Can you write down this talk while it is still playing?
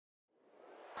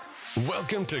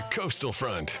Welcome to Coastal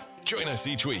Front. Join us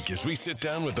each week as we sit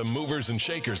down with the movers and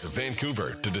shakers of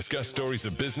Vancouver to discuss stories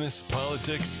of business,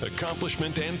 politics,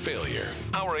 accomplishment, and failure.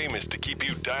 Our aim is to keep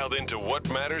you dialed into what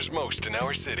matters most in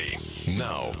our city.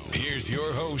 Now, here's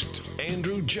your host,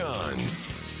 Andrew Johns.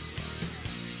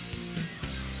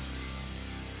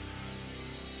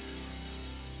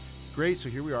 Great. So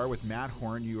here we are with Matt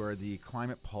Horn. You are the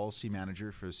Climate Policy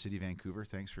Manager for the City of Vancouver.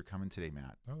 Thanks for coming today,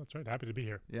 Matt. Oh, that's right. Happy to be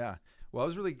here. Yeah. Well, I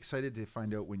was really excited to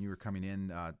find out when you were coming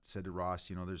in. Said to Ross,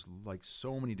 you know, there's like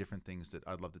so many different things that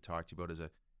I'd love to talk to you about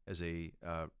as a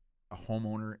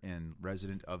homeowner and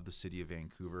resident of the City of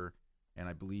Vancouver. And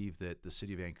I believe that the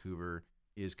City of Vancouver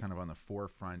is kind of on the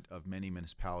forefront of most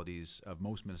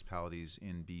municipalities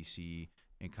in BC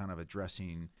in kind of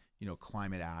addressing, you know,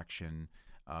 climate action.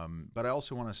 But I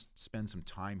also want to spend some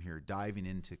time here diving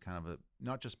into kind of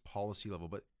not just policy level,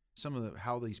 but some of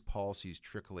how these policies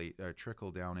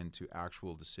trickle down into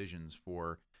actual decisions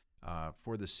for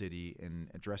the city and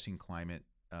addressing climate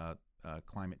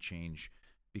change.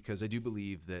 Because I do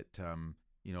believe that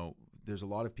you know, there's a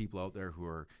lot of people out there who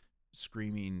are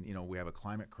screaming, you know, we have a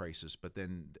climate crisis, but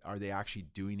then are they actually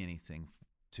doing anything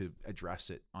to address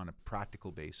it on a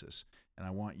practical basis? And I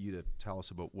want you to tell us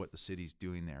about what the city's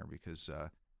doing there, because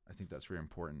I think that's very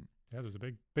important. Yeah, there's a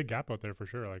big gap out there for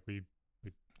sure. Like we've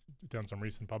done some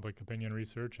recent public opinion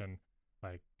research, and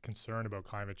like concern about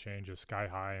climate change is sky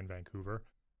high in Vancouver.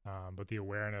 But the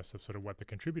awareness of sort of what the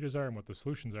contributors are and what the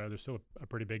solutions are, there's still a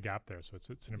pretty big gap there. So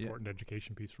it's an important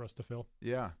education piece for us to fill.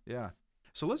 Yeah.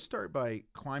 So let's start by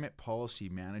Climate Policy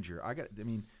Manager. I got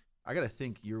to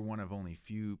think you're one of only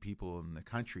few people in the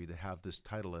country that have this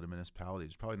title at a municipality.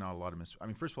 There's probably not a lot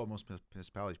of first of all, most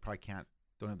municipalities probably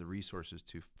don't have the resources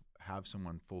to have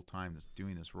someone full time that's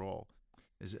doing this role.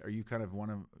 Are you kind of one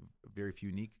of very few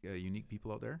unique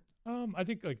people out there? I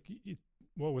think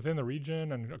within the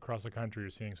region and across the country, you're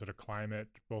seeing sort of climate,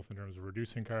 both in terms of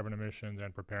reducing carbon emissions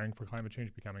and preparing for climate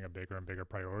change, becoming a bigger and bigger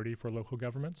priority for local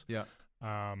governments. Yeah.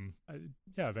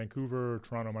 Vancouver,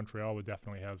 Toronto, Montreal would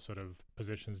definitely have sort of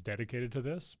positions dedicated to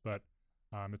this, but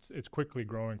it's quickly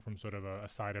growing from sort of a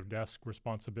side of desk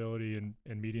responsibility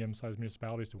in medium-sized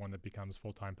municipalities to one that becomes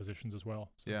full-time positions as well.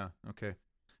 So. Yeah. Okay.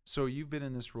 So you've been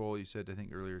in this role, you said, I think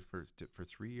earlier, for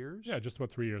 3 years? Yeah, just about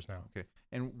 3 years now. Okay.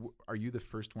 And are you the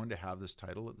first one to have this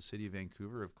title at the City of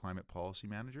Vancouver of Climate Policy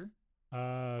Manager?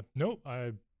 No,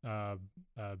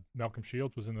 Malcolm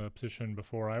Shields was in the position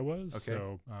before I was. Okay.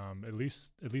 So at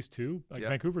least two. Yeah.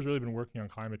 Vancouver's really been working on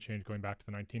climate change going back to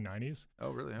the 1990s. Oh,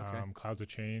 really? Okay. Clouds of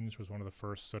Change was one of the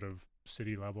first sort of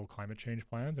city level climate change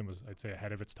plans, and was, I'd say,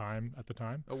 ahead of its time at the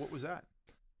time. Oh, what was that?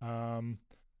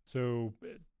 So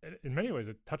in many ways,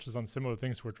 it touches on similar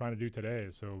things we're trying to do today.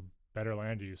 So better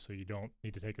land use, so you don't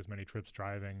need to take as many trips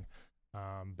driving.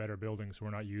 Better buildings, so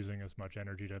we're not using as much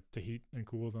energy to heat and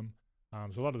cool them.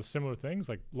 So a lot of the similar things,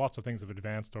 like lots of things have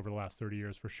advanced over the last 30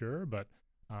 years for sure, but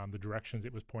the directions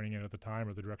it was pointing in at the time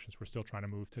are the directions we're still trying to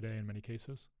move today in many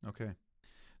cases. Okay.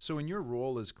 So in your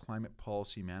role as Climate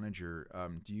Policy Manager,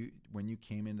 when you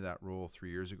came into that role 3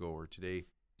 years ago or today,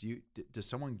 does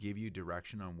someone give you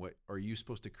direction on what, are you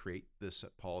supposed to create this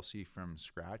policy from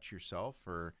scratch yourself,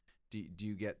 or do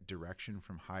you get direction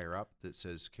from higher up that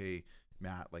says, okay,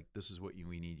 Matt, like this is what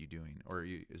we need you doing, or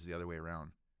is it the other way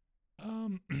around?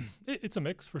 It's a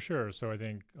mix for sure. So I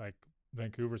think like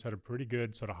Vancouver's had a pretty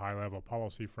good sort of high level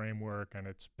policy framework, and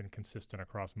it's been consistent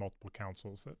across multiple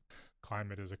councils that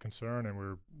climate is a concern, and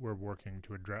we're working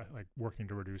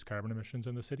to reduce carbon emissions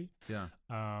in the city. Yeah.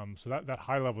 So that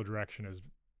high level direction has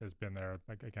been there,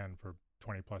 like, again, for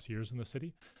 20 plus years in the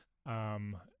city.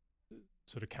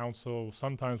 So the council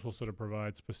sometimes will sort of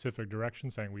provide specific direction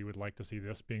saying we would like to see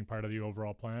this being part of the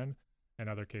overall plan. In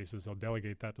other cases, they'll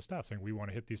delegate that to staff saying we want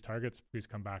to hit these targets. Please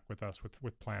come back with us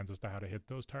with plans as to how to hit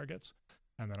those targets.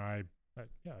 And then I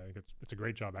think it's a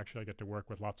great job. Actually, I get to work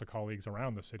with lots of colleagues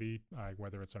around the city,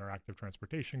 whether it's in our active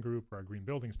transportation group or our green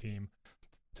buildings team,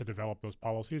 to develop those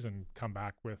policies and come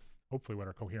back with hopefully what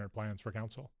are coherent plans for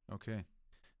council. Okay.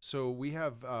 So we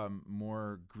have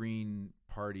more Green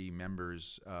Party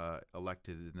members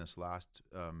elected in this last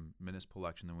municipal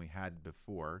election than we had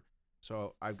before.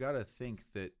 So I've got to think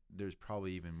that there's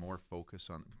probably even more focus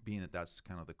on, being that that's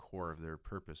kind of the core of their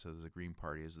purpose as a Green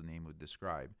Party, as the name would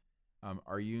describe.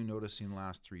 Are you noticing the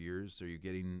last 3 years, are you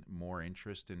getting more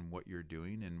interest in what you're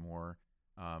doing and more,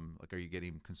 are you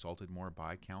getting consulted more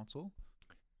by council?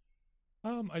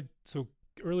 So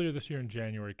earlier this year in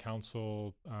January,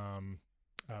 council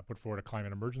put forward a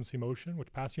climate emergency motion,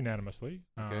 which passed unanimously.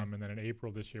 Okay. And then in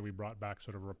April this year, we brought back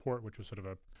sort of a report, which was sort of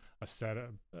a set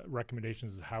of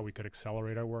recommendations as how we could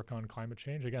accelerate our work on climate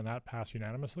change. Again, that passed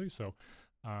unanimously. So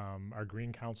Our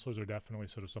green councillors are definitely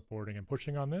sort of supporting and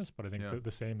pushing on this, but I think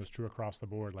the same is true across the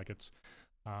board. Like it's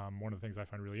one of the things I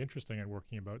find really interesting in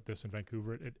working about this in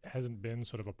Vancouver. It hasn't been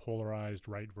sort of a polarized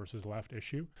right versus left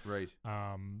issue. Right.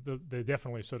 They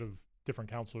definitely sort of different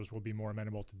councillors will be more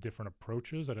amenable to different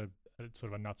approaches at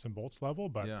sort of a nuts and bolts level.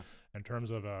 But in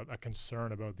terms of a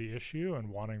concern about the issue and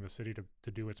wanting the city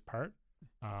to do its part,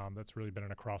 that's really been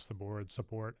an across the board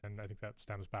support, and I think that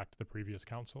stems back to the previous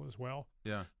council as well.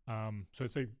 Yeah. So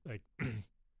I'd say like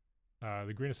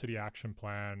the Greenest City Action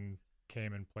Plan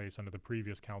came in place under the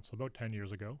previous council about 10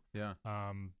 years ago. Yeah.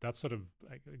 That sort of,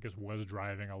 I guess, was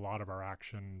driving a lot of our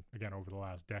action again over the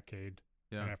last decade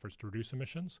in efforts to reduce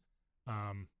emissions.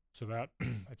 So that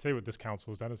I'd say what this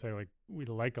council has done is say like we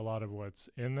like a lot of what's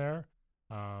in there.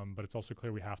 But it's also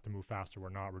clear we have to move faster. We're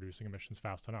not reducing emissions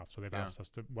fast enough. So they've asked us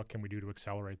to, what can we do to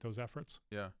accelerate those efforts?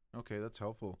 Yeah. Okay, that's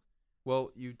helpful.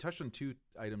 Well, you touched on two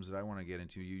items that I want to get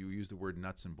into. You used the word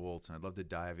nuts and bolts, and I'd love to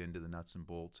dive into the nuts and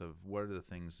bolts of what are the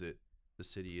things that the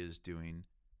city is doing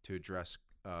to address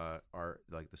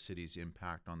the city's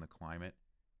impact on the climate,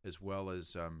 as well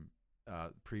as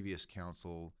previous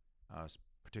council,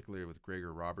 particularly with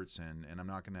Gregor Robertson. And I'm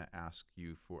not going to ask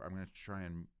you for, I'm going to try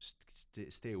and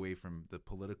stay away from the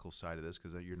political side of this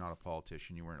because you're not a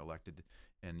politician, you weren't elected,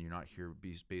 and you're not here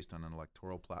based on an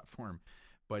electoral platform.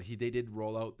 But they did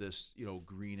roll out this,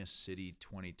 Greenest City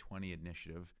 2020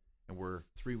 initiative, and we're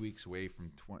 3 weeks away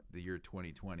from the year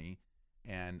 2020.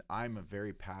 And I'm a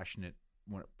very passionate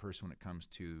person when it comes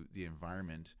to the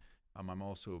environment. I'm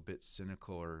also a bit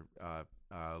cynical or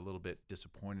a little bit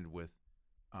disappointed with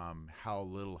how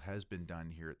little has been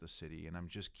done here at the city, and I'm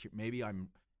just maybe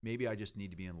I just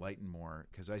need to be enlightened more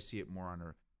because I see it more on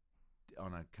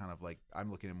a kind of like I'm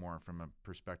looking at it more from a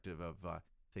perspective of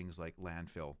things like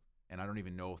landfill, and I don't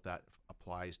even know if that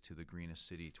applies to the Greenest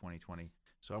City 2020.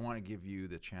 So I want to give you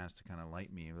the chance to kind of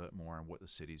enlighten me a bit more on what the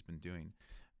city's been doing.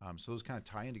 So those kind of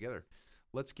tie in together.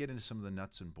 Let's get into some of the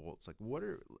nuts and bolts. Like what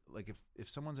are if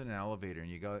someone's in an elevator and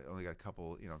you only got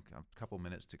a couple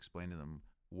minutes to explain to them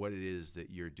what it is that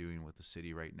you're doing with the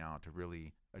city right now to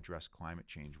really address climate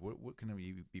change. What can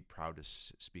you be proud to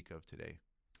speak of today?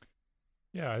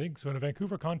 Yeah, I think so. In a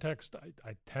Vancouver context,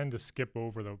 I tend to skip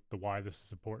over the why this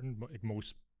is important. Like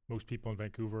most people in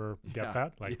Vancouver get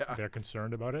that. They're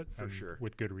concerned about it. For sure.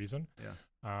 With good reason.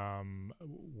 Yeah.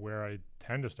 Where I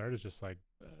tend to start is just like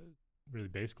really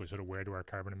basically sort of where do our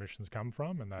carbon emissions come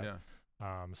from, and that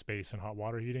space and hot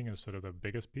water heating is sort of the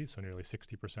biggest piece. So nearly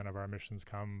 60% of our emissions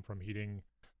come from heating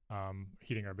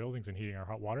our buildings and heating our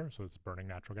hot water. So it's burning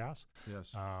natural gas.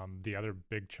 Yes. The other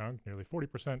big chunk, nearly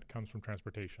 40%, comes from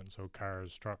transportation. So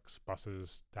cars, trucks,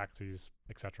 buses, taxis,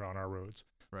 etc. on our roads,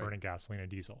 burning gasoline and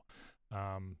diesel.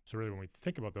 So really when we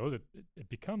think about those, it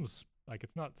becomes like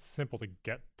it's not simple to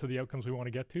get to the outcomes we want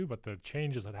to get to, but the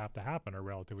changes that have to happen are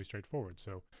relatively straightforward.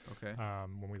 So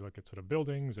when we look at sort of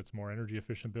buildings, it's more energy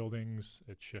efficient buildings.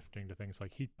 It's shifting to things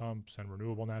like heat pumps and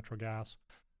renewable natural gas.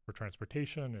 For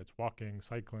transportation, it's walking,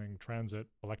 cycling, transit,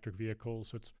 electric vehicles.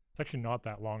 So it's actually not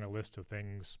that long a list of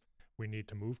things we need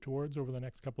to move towards over the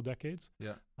next couple decades.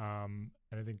 Yeah. And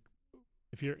I think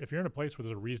if you're in a place where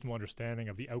there's a reasonable understanding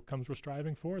of the outcomes we're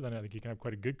striving for, then I think you can have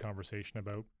quite a good conversation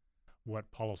about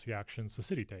what policy actions the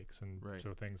city takes. And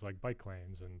so things like bike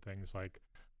lanes and things like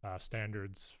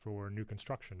standards for new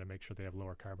construction to make sure they have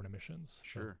lower carbon emissions.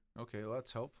 Sure. Okay, well,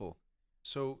 that's helpful.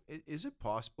 So is it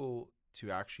possible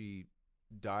to actually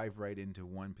dive right into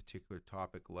one particular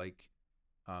topic like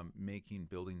making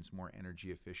buildings more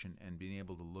energy efficient and being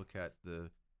able to look at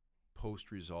the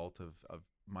post result of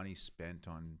money spent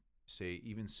on, say,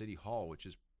 even City Hall, which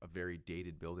is a very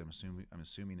dated building. I'm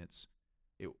assuming it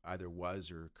either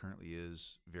was or currently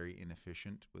is very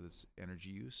inefficient with its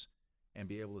energy use, and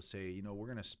be able to say, we're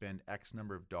going to spend X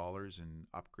number of dollars in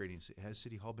upgrading. Has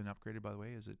City Hall been upgraded, by the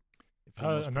way? Is it?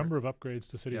 A number of upgrades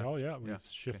to City Hall, We've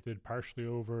shifted partially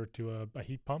over to a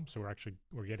heat pump, so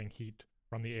we're getting heat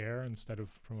from the air instead of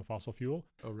from a fossil fuel.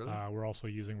 Oh, really? We're also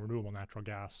using renewable natural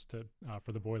gas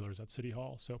for the boilers at City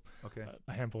Hall. So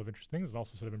a handful of interesting things, and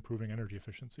also sort of improving energy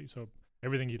efficiency. So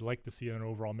everything you'd like to see in an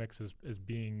overall mix is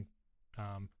being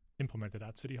implemented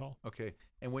at City Hall. Okay.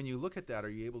 And when you look at that, are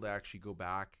you able to actually go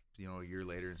back, a year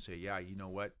later and say, yeah, you know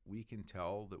what, we can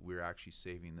tell that we're actually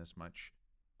saving this much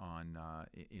on,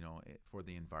 for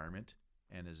the environment?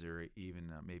 And is there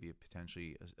even maybe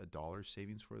potentially a dollar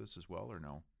savings for this as well, or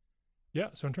no? Yeah.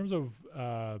 So in terms of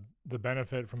the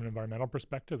benefit from an environmental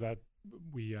perspective, that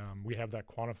we have that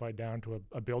quantified down to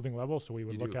a building level. So we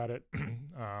would look at it.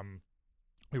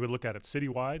 We would look at it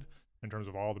citywide in terms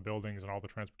of all the buildings and all the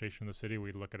transportation in the city.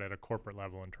 We'd look at it at a corporate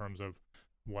level in terms of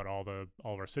what all of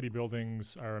our city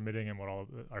buildings are emitting and what all of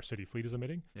our city fleet is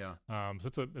emitting. Yeah.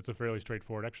 So it's a fairly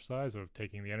straightforward exercise of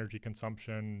taking the energy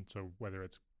consumption, so whether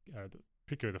it's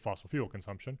particularly the fossil fuel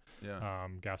consumption, Yeah.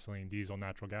 gasoline, diesel,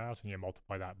 natural gas, and you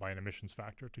multiply that by an emissions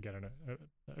factor to get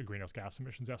a greenhouse gas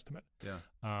emissions estimate. Yeah.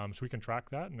 So we can track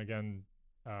that, and again,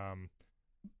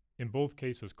 in both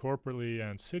cases, corporately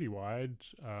and citywide,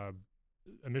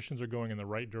 emissions are going in the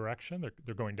right direction.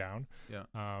 They're going down. Yeah.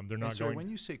 They're not Sorry, going. when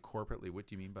you say corporately, what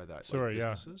do you mean by that? Sorry, like yeah.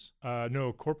 businesses?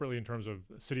 No, corporately in terms of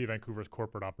City of Vancouver's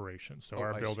corporate operations. So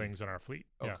our I see. buildings and our fleet.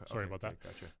 Yeah, sorry about that.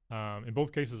 Gotcha. In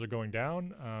both cases, are going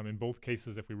down. In both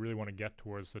cases, if we really want to get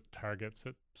towards the targets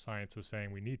that science is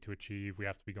saying we need to achieve, we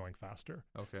have to be going faster.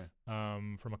 Okay.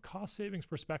 From a cost savings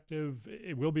perspective,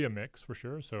 it will be a mix for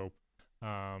sure. So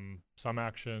some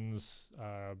actions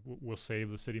will save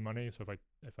the city money. So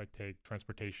if I take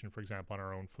transportation, for example, on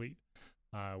our own fleet,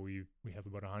 we have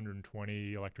about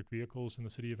 120 electric vehicles in the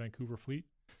City of Vancouver fleet.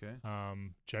 Okay.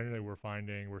 Generally, we're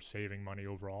finding we're saving money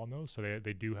overall on those. So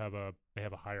they do have a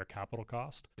higher capital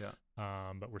cost. Yeah.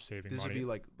 But we're saving This money.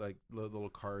 would be like little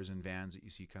cars and vans that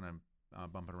you see kind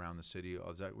of bumping around the city.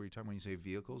 Is that what you're talking when you say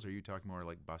vehicles? Or are you talking more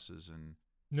like buses and?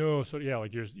 No, so yeah,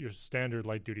 like your standard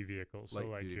light duty vehicles, so like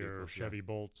Light-duty your vehicles, Chevy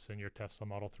Bolts and your Tesla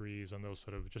Model 3s and those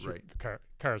sort of just Right. your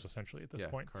cars essentially at this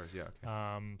point. Cars. Yeah.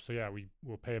 Okay. So yeah, we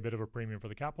will pay a bit of a premium for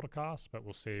the capital costs, but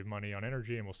we'll save money on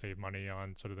energy and we'll save money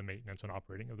on sort of the maintenance and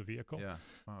operating of the vehicle. Yeah.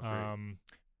 Oh, great.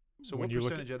 So when what you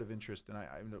look percentage out of interest, and I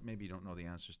maybe you don't know the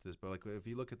answers to this, but like if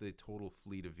you look at the total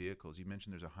fleet of vehicles, you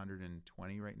mentioned there's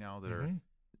 120 right now that are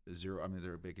zero. I mean,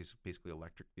 they're basically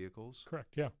electric vehicles.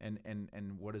 Correct. Yeah.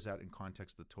 And what is that in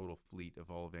context of the total fleet of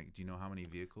all of Vancouver? Do you know how many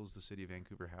vehicles the city of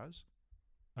Vancouver has?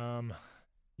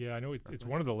 Yeah, I know it's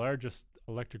one of the largest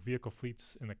electric vehicle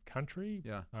fleets in the country.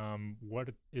 Yeah. What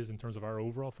it is in terms of our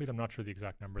overall fleet, I'm not sure the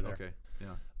exact number there. Okay.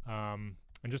 Yeah.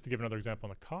 And just to give another example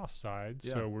on the cost side,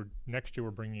 so next year we're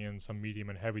bringing in some medium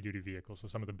and heavy duty vehicles, so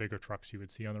some of the bigger trucks you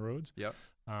would see on the roads. Yep.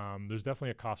 There's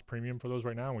definitely a cost premium for those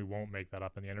right now, and we won't make that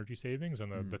up in the energy savings.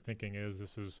 And the thinking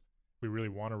is we really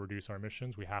want to reduce our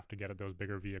emissions, we have to get at those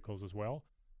bigger vehicles as well.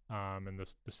 And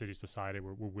the city's decided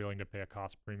we're willing to pay a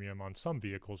cost premium on some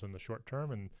vehicles in the short term,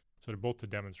 and sort of both to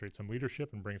demonstrate some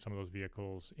leadership and bring some of those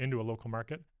vehicles into a local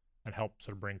market and help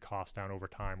sort of bring costs down over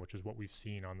time, which is what we've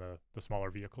seen on the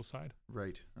smaller vehicle side.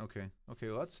 Right. Okay.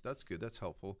 Well, that's good. That's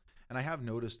helpful. And I have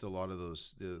noticed a lot of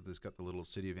those. There's got the little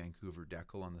City of Vancouver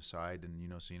decal on the side, and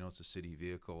so it's a city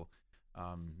vehicle.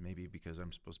 Maybe because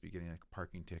I'm supposed to be getting a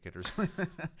parking ticket or something.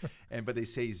 But they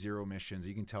say zero emissions.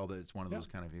 You can tell that it's one of those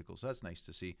kind of vehicles. So that's nice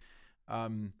to see.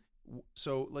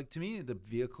 So like to me, the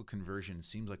vehicle conversion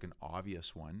seems like an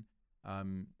obvious one.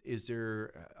 Is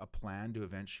there a plan to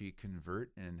eventually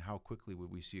convert, and how quickly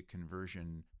would we see a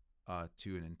conversion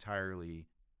to an entirely,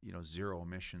 zero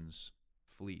emissions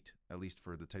fleet, at least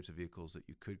for the types of vehicles that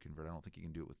you could convert? I don't think you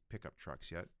can do it with pickup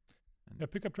trucks yet. Yeah,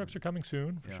 pickup trucks are coming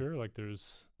soon for sure. Like I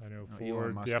know Elon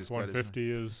Ford, Musk the has got his-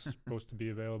 F-150 is supposed to be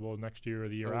available next year or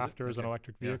the year is it? after as an Okay.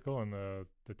 electric Yeah. vehicle, and the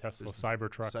Tesla There's the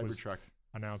Cybertruck was Cybertruck.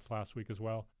 announced last week as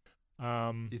well.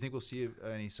 Do you think we'll see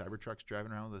any Cybertrucks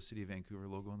driving around with the City of Vancouver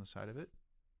logo on the side of it?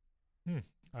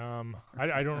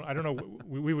 I don't know.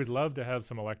 We would love to have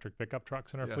some electric pickup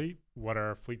trucks in our fleet. What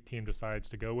our fleet team decides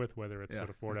to go with, whether it's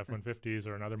sort of Ford F-150s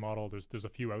or another model, there's a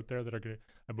few out there that are going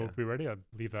to both be ready. I'd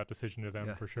leave that decision to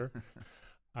them for sure.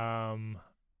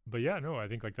 But yeah, no, I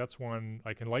think like that's one,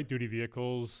 like in light duty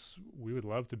vehicles, we would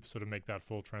love to sort of make that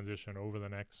full transition over the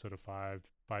next sort of 5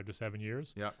 to 7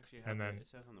 years. Yeah. Actually, And then- it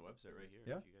says on the website right here.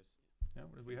 Yeah. If you guys, Yeah.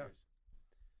 What do we have?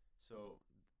 So,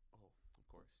 of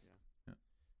course, yeah. There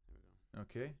we go.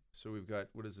 Okay. So we've got,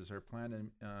 what is this? Our plan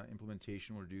and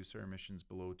implementation will reduce our emissions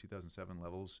below 2007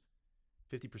 levels,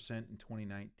 50% in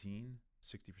 2019,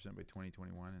 60% by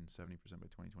 2021, and 70% by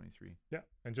 2023. Yeah,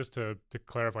 and just to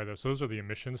clarify those are the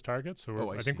emissions targets.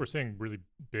 So I think we're seeing really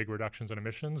big reductions in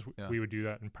emissions. We would do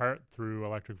that in part through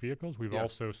electric vehicles. We've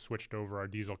also switched over our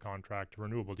diesel contract to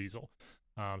renewable diesel.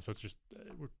 So it's just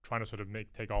we're trying to sort of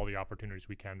take all the opportunities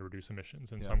we can to reduce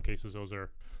emissions. In some cases, those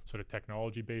are sort of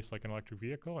technology based, like an electric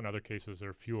vehicle. In other cases,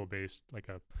 they're fuel based, like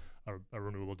a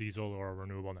renewable diesel or a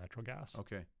renewable natural gas.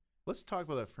 Okay. Let's talk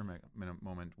about that for a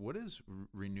moment. What is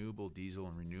renewable diesel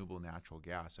and renewable natural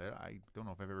gas? I don't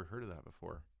know if I've ever heard of that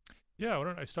before. Yeah, why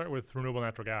don't I start with renewable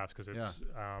natural gas, because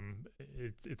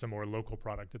it's a more local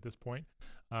product at this point.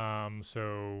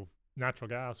 So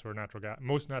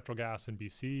most natural gas in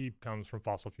BC comes from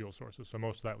fossil fuel sources. So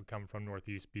most of that would come from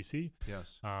Northeast BC.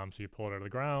 Yes. So you pull it out of the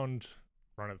ground,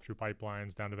 run it through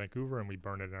pipelines down to Vancouver, and we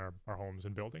burn it in our homes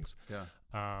and buildings. Yeah.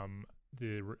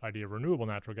 The idea of renewable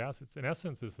natural gas, it's in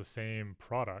essence is the same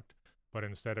product, but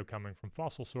instead of coming from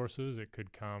fossil sources, it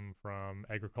could come from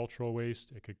agricultural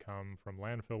waste, it could come from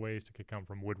landfill waste, it could come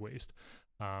from wood waste.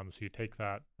 So you take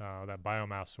that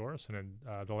biomass source, and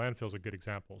then the landfill is a good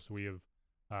example. So we're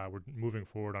moving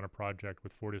forward on a project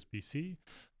with Fortis BC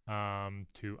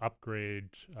to upgrade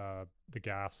the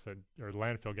gas or the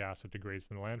landfill gas that degrades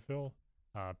from the landfill,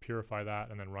 purify that,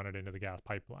 and then run it into the gas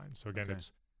pipeline. So again,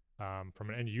 it's from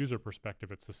an end user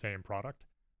perspective, it's the same product,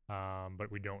 but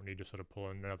we don't need to sort of pull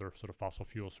another sort of fossil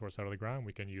fuel source out of the ground.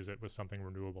 We can use it with something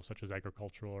renewable, such as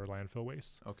agricultural or landfill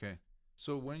wastes. Okay.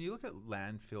 So when you look at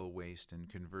landfill waste and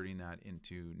converting that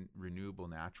into renewable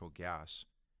natural gas,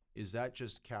 is that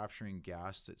just capturing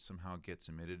gas that somehow gets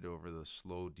emitted over the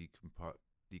slow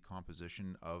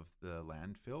decomposition of the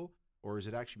landfill, or is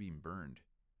it actually being burned?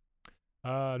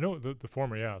 No, the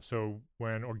former, yeah. So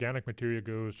when organic material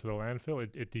goes to the landfill,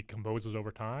 it decomposes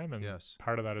over time, and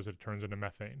part of that is it turns into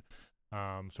methane.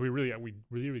 So we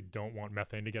really don't want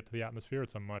methane to get to the atmosphere.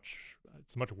 It's a much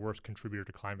worse contributor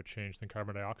to climate change than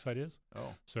carbon dioxide is.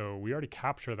 Oh. So we already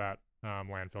capture that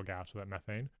landfill gas with that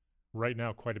methane. Right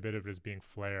now, quite a bit of it is being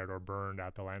flared or burned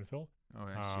at the landfill. Oh,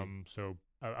 I see. So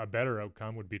a better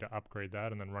outcome would be to upgrade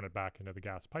that and then run it back into the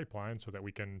gas pipeline so that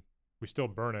we still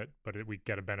burn it, but we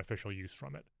get a beneficial use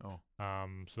from it. Oh.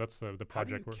 So that's the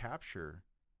project. How do you capture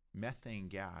methane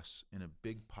gas in a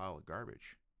big pile of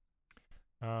garbage?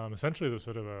 Essentially, there's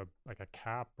sort of a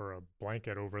cap or a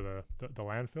blanket over the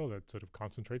landfill that sort of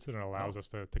concentrates it and allows us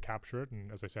to capture it.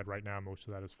 And as I said, right now, most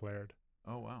of that is flared.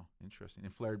 Oh, wow. Interesting.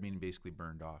 And flared meaning basically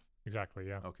burned off. Exactly,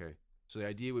 yeah. Okay. So the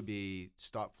idea would be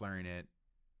stop flaring it,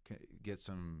 get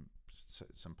some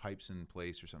pipes in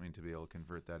place or something to be able to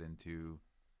convert that into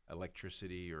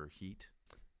electricity or heat?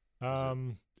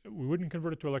 We wouldn't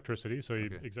convert it to electricity. So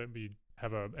you'd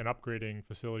have an upgrading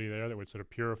facility there that would sort of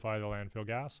purify the landfill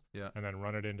gas, and then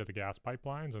run it into the gas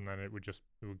pipelines, and then it would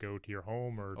go to your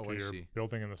home or to your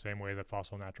building in the same way that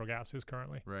fossil natural gas is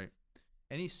currently. Right.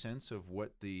 Any sense of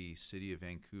what the city of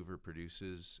Vancouver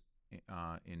produces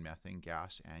in methane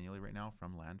gas annually right now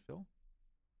from landfill?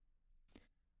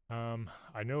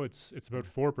 I know it's about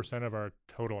 4% of our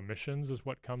total emissions is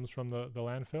what comes from the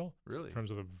landfill. Really? In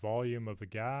terms of the volume of the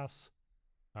gas.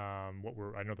 I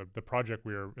know the project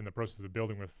we're in the process of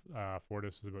building with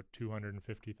Fortis is about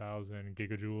 250,000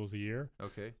 gigajoules a year.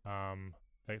 Okay.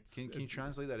 Can you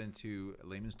translate that into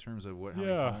layman's terms of how many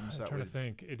homes that would? I'm trying to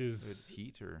think. It is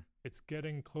heat or? It's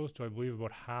getting close to, I believe,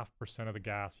 about 0.5% of the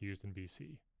gas used in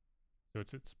BC. So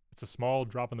it's a small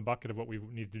drop in the bucket of what we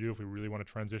need to do if we really want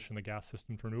to transition the gas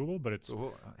system to renewable. But it's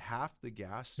half the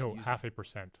gas. No,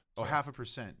 0.5%. Oh,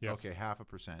 0.5%. Yes. Okay,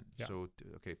 0.5%. Yeah. So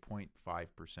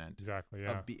 0.5%. Exactly.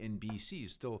 Yeah. In BC,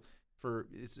 still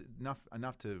it's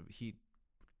enough to heat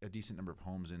a decent number of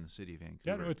homes in the city of Vancouver.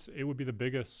 Yeah, no, it would be the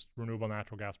biggest renewable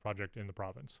natural gas project in the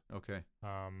province. Okay.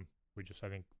 I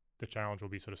think the challenge will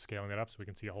be sort of scaling that up so we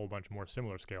can see a whole bunch more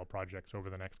similar scale projects over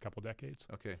the next couple decades.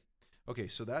 Okay,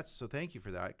 so thank you for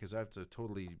that, because I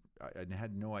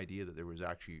had no idea that there was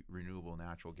actually renewable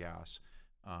natural gas,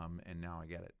 and now I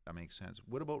get it. That makes sense.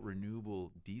 What about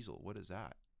renewable diesel? What is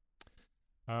that?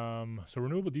 So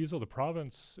renewable diesel, the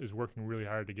province is working really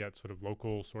hard to get sort of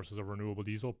local sources of renewable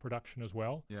diesel production as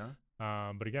well. Yeah.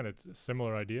 But again, it's a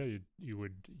similar idea. You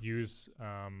would use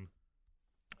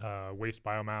waste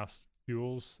biomass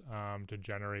fuels to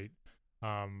generate.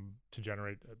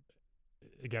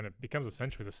 Again, it becomes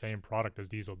essentially the same product as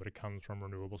diesel, but it comes from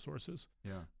renewable sources.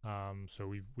 Yeah. So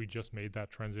we just made that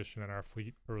transition in our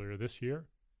fleet earlier this year,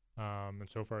 and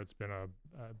so far it's been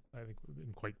I think we've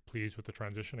been quite pleased with the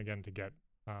transition again to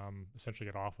essentially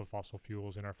get off of fossil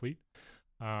fuels in our fleet.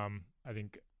 I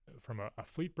think from a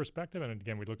fleet perspective, and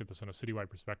again we look at this on a citywide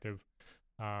perspective,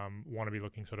 want to be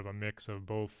looking sort of a mix of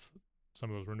both some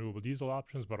of those renewable diesel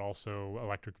options, but also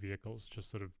electric vehicles,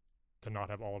 just sort of to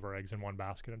not have all of our eggs in one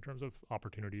basket in terms of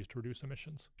opportunities to reduce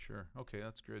emissions. Sure. Okay,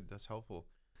 that's good. That's helpful.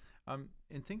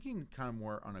 In thinking kind of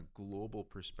more on a global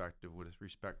perspective with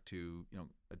respect to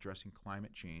addressing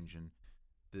climate change and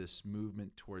this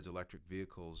movement towards electric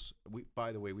vehicles.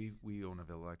 By the way, we own an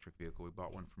electric vehicle. We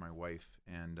bought one for my wife,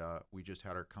 and we just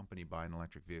had our company buy an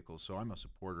electric vehicle. So I'm a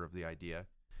supporter of the idea.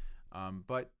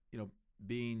 But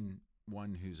being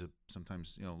one who's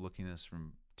sometimes looking at this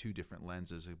from two different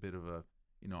lenses, a bit of a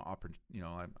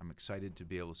I'm excited to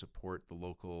be able to support the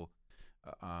local,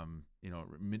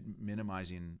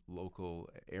 minimizing local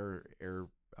air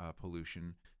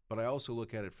pollution. But I also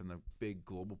look at it from the big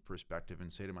global perspective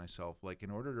and say to myself, like, in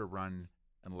order to run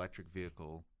an electric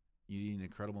vehicle, you need an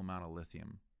incredible amount of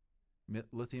lithium.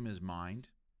 Lithium is mined,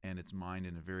 and it's mined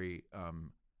in a very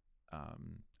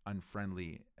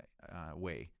unfriendly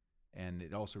way. and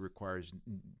it also requires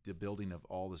the building of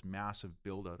all this massive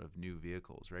build out of new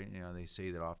vehicles, right? You know, they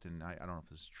say that often. I don't know if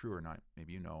this is true or not.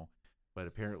 Maybe you know, but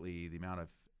apparently the amount of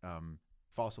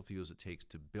fossil fuels it takes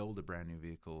to build a brand new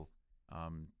vehicle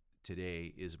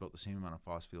today is about the same amount of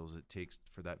fossil fuels it takes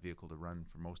for that vehicle to run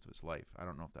for most of its life. I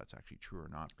don't know if that's actually true or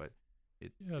not, but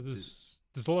there's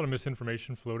a lot of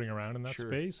misinformation floating around in that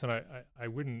space, and I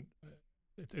wouldn't.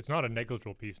 It's not a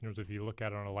negligible piece in terms of if you look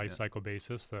at it on a life cycle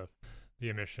basis, the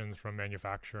emissions from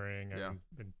manufacturing and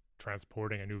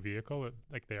transporting a new vehicle,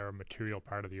 like they are a material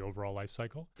part of the overall life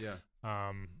cycle.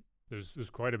 There's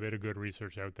quite a bit of good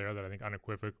research out there that I think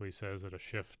unequivocally says that a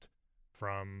shift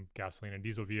from gasoline and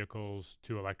diesel vehicles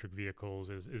to electric vehicles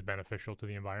is beneficial to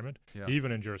the environment,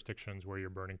 even in jurisdictions where you're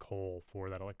burning coal for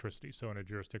that electricity. So in a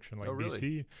jurisdiction like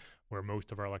BC, where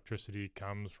most of our electricity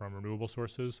comes from renewable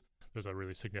sources, there's a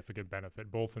really significant benefit,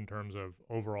 both in terms of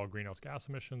overall greenhouse gas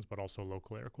emissions, but also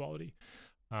local air quality.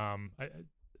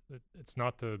 It's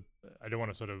not I don't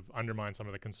want to sort of undermine some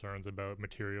of the concerns about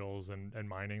materials and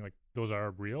mining. Like those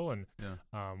are real. And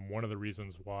one of the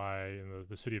reasons why in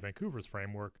the City of Vancouver's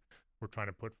framework, we're trying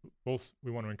to put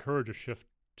we want to encourage a shift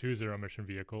to zero emission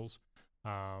vehicles.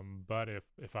 But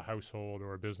if a household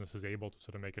or a business is able to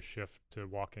sort of make a shift to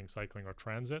walking, cycling, or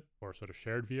transit, or sort of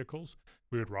shared vehicles,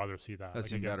 we would rather see that.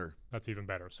 That's even better. That's even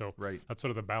better. So that's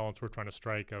sort of the balance we're trying to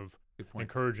strike of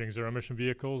encouraging zero emission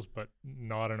vehicles, but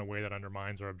not in a way that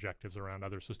undermines our objectives around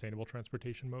other sustainable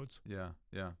transportation modes. Yeah.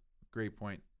 Great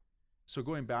point. So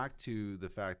going back to the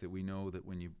fact that we know that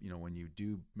when you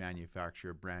do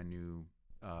manufacture a brand new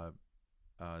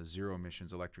zero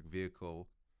emissions electric vehicle,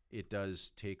 it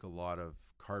does take a lot of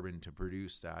carbon to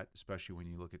produce that, especially when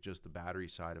you look at just the battery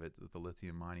side of it, the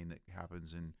lithium mining that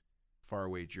happens in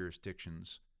faraway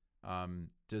jurisdictions.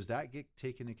 Does that get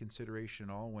taken into consideration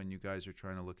at all when you guys are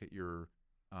trying to look at your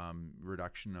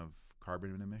reduction of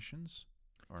carbon emissions,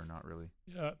 or not really?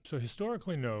 So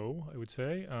historically, no, I would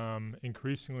say.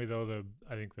 Increasingly, though,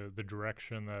 I think the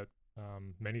direction that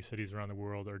many cities around the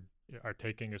world are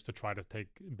taking is to try to take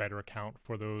better account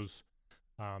for those.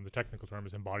 The technical term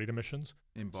is embodied emissions.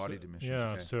 Embodied emissions.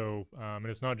 Yeah. Okay. So, and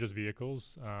it's not just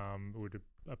vehicles. It would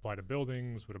apply to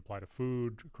buildings, would apply to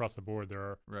food. Across the board, there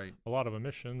are a lot of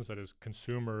emissions that as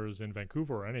consumers in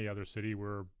Vancouver or any other city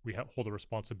where we hold a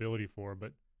responsibility for,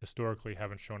 but historically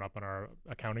haven't shown up in our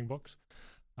accounting books.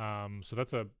 So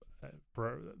that's a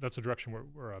direction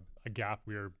where a gap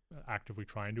we're actively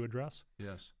trying to address.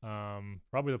 Yes.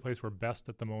 Probably the place we're best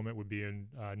at the moment would be in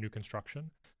new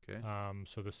construction. Okay.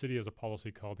 So the city has a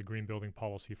policy called the Green Building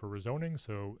Policy for Rezoning.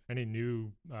 So any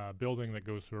new building that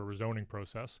goes through a rezoning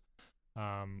process,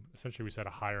 essentially we set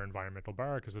a higher environmental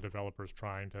bar because the developer is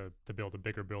trying to build a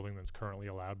bigger building than's currently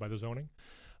allowed by the zoning.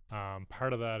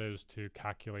 Part of that is to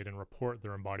calculate and report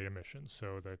their embodied emissions.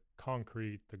 So the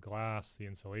concrete, the glass, the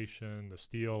insulation, the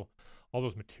steel, all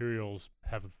those materials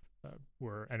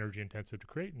were energy intensive to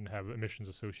create and have emissions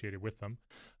associated with them.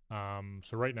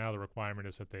 So right now the requirement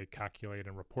is that they calculate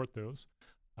and report those.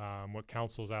 What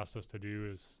council's asked us to do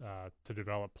is to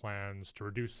develop plans to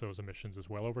reduce those emissions as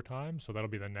well over time. So that'll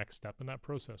be the next step in that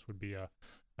process, would be a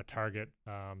target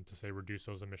to say reduce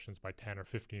those emissions by 10 or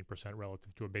 15%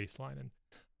 relative to a baseline.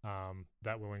 And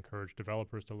that will encourage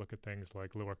developers to look at things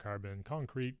like lower carbon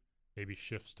concrete, maybe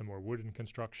shifts to more wooden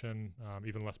construction,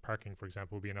 even less parking, for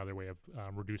example, would be another way of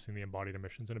reducing the embodied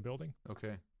emissions in a building.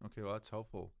 Okay, well, that's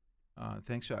helpful.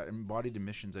 Thanks for that. Embodied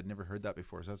emissions, I'd never heard that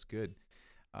before, so that's good.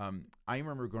 I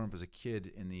remember growing up as a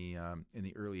kid in the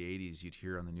early 80s, you'd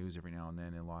hear on the news every now and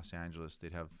then in Los Angeles,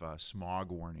 they'd have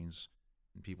smog warnings,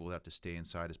 and people would have to stay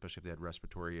inside, especially if they had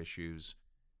respiratory issues.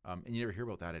 And you never hear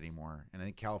about that anymore. And I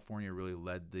think California really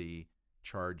led the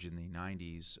charge in the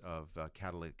 90s of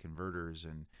catalytic converters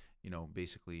and,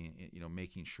 basically,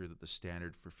 making sure that the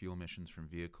standard for fuel emissions from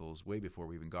vehicles, way before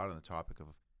we even got on the topic of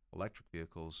electric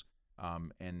vehicles,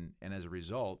 and as a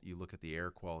result, you look at the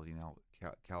air quality now,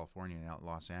 California and out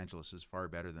Los Angeles is far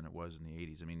better than it was in the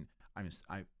 80s. I mean,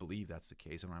 I believe that's the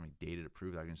case. I don't have any data to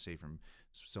prove that. I can say from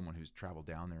someone who's traveled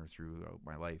down there through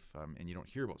my life, and you don't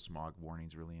hear about smog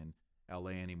warnings really in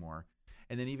LA anymore.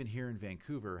 And then even here in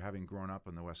Vancouver, having grown up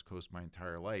on the West Coast my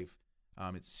entire life,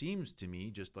 it seems to me,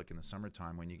 just like in the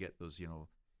summertime when you get those,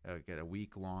 get a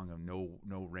week long of no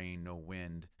rain, no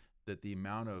wind, that the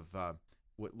amount of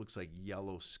what looks like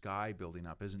yellow sky building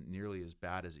up isn't nearly as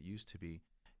bad as it used to be.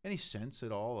 Any sense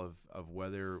at all of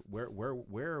whether where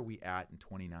are we at in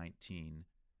 2019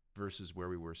 versus where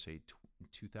we were, say,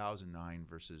 2009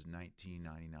 versus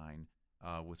 1999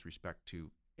 with respect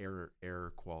to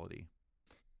air quality?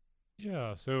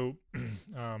 Yeah, so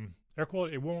air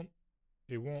quality,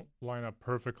 it won't line up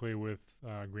perfectly with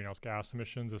greenhouse gas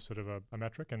emissions as sort of a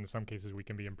metric. And in some cases, we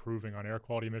can be improving on air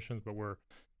quality emissions, but we're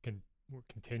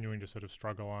continuing to sort of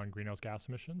struggle on greenhouse gas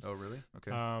emissions. Oh, really?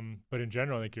 Okay. But in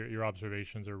general, I think your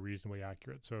observations are reasonably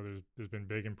accurate. So there's been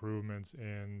big improvements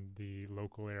in the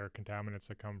local air contaminants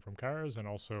that come from cars, and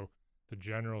also the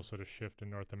general sort of shift in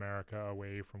North America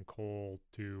away from coal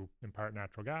to, in part,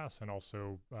 natural gas, and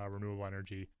also renewable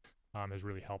energy has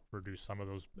really helped reduce some of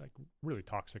those like really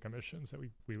toxic emissions that we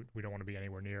don't want to be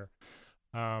anywhere near.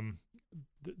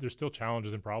 There's still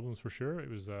challenges and problems for sure. It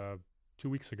was 2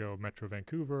 weeks ago, Metro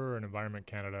Vancouver and Environment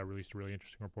Canada released a really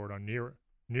interesting report on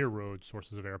near road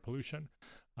sources of air pollution,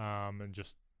 and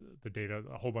just the data,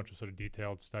 a whole bunch of sort of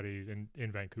detailed studies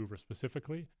in Vancouver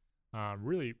specifically,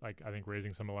 really like I think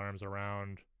raising some alarms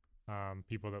around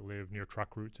people that live near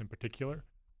truck routes in particular.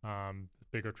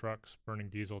 Bigger trucks burning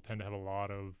diesel tend to have a lot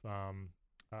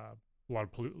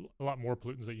more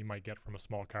pollutants that you might get from a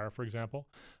small car, for example.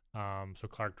 So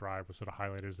Clark Drive was sort of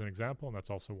highlighted as an example, and that's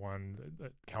also one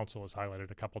that council has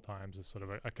highlighted a couple times as sort of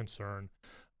a concern.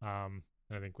 And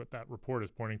I think what that report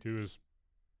is pointing to is,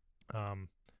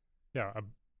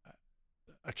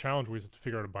 a challenge was to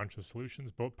figure out a bunch of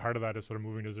solutions. But part of that is sort of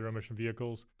moving to zero emission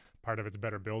vehicles. Part of it's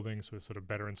better buildings, so it's sort of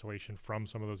better insulation from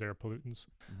some of those air pollutants.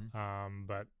 Mm-hmm.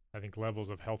 But I think levels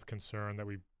of health concern that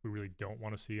we really don't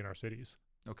want to see in our cities.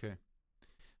 Okay.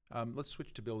 Let's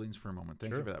switch to buildings for a moment.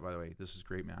 Thank Sure. you for that, by the way. This is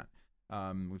great, Matt.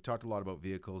 We've talked a lot about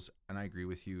vehicles, and I agree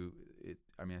with you.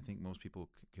 I think most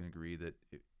people can agree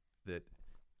that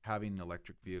having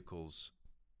electric vehicles,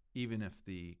 even if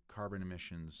the carbon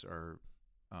emissions are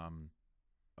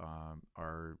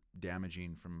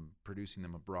damaging from producing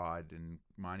them abroad and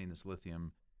mining this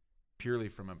lithium, purely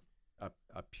from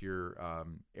a pure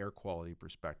air quality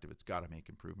perspective, it's got to make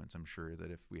improvements. I'm sure that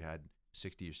if we had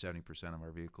 60 or 70% of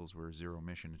our vehicles were zero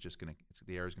emission,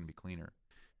 the air is going to be cleaner.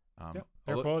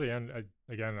 Air quality, and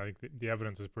again, I think the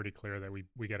evidence is pretty clear that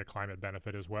we get a climate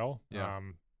benefit as well. Yeah.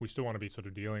 We still want to be sort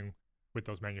of dealing with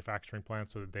those manufacturing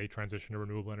plants so that they transition to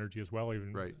renewable energy as well.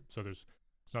 Even right. So it's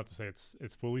not to say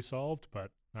it's fully solved,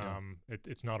 but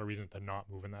it's not a reason to not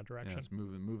move in that direction. Yeah, it's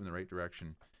moving in the right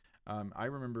direction. I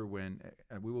remember when,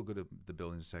 we will go to the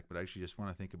buildings in a sec, but I actually just want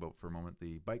to think about for a moment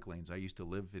the bike lanes. I used to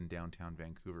live in downtown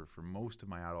Vancouver for most of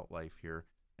my adult life here,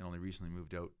 and only recently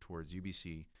moved out towards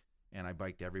UBC, and I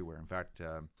biked everywhere. In fact,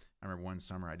 I remember one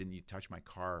summer I didn't touch my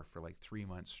car for like 3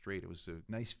 months straight. It was a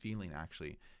nice feeling,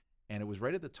 actually. And it was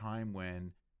right at the time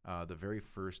when the very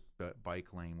first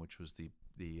bike lane, which was the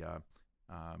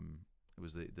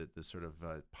sort of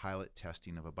pilot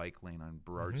testing of a bike lane on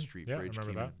Burrard Street Bridge. I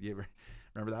remember that. You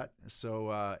remember that?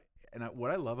 So,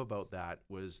 what I love about that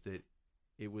was that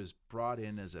it was brought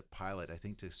in as a pilot, I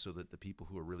think, so that the people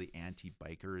who are really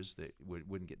anti-bikers that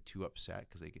wouldn't get too upset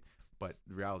because but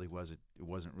the reality was it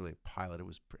wasn't really a pilot. It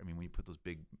was, when you put those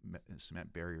big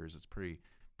cement barriers, it's pretty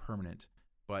permanent.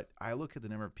 But I look at the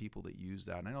number of people that use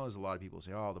that, and I know there's a lot of people who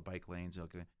say, oh, the bike lanes,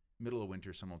 okay. Middle of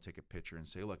winter, someone will take a picture and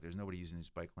say, look, there's nobody using these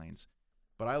bike lanes.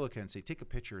 But I look at it and say, take a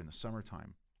picture in the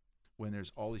summertime when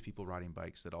there's all these people riding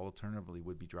bikes that alternatively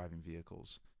would be driving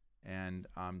vehicles. And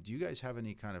do you guys have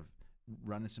any kind of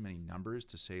run some any numbers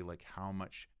to say like how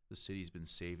much the city's been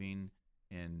saving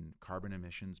in carbon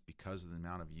emissions because of the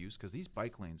amount of use? Because these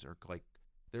bike lanes are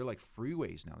they're like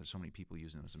freeways now. There's so many people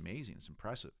using them. It's amazing. It's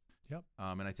impressive. Yep.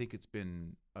 And I think it's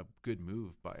been a good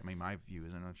move my view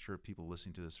is, and I'm sure people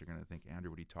listening to this are going to think, Andrew,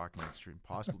 what are you talking about? It's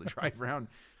impossible to drive around.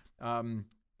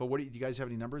 But do you guys have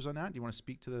any numbers on that? Do you want to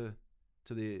speak to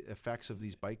the effects of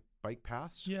these bike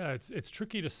paths? Yeah, it's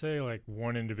tricky to say like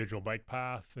one individual bike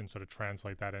path and sort of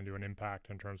translate that into an impact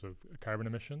in terms of carbon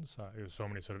emissions. There's so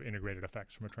many sort of integrated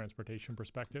effects from a transportation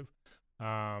perspective.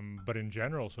 But in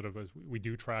general, sort of as we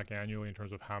do track annually in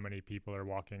terms of how many people are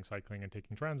walking, cycling, and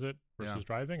taking transit versus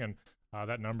driving, and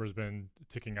that number has been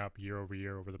ticking up year over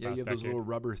year over the past decade. Yeah, you have those little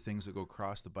rubber things that go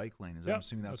across the bike lane. I'm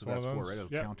assuming that's what that's for, right? A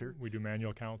counter? We do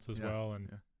manual counts as well.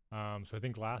 And so I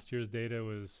think last year's data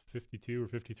was 52 or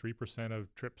 53%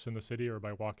 of trips in the city are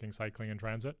by walking, cycling, and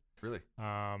transit. Really?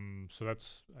 So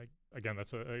that's,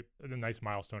 that's a nice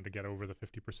milestone to get over the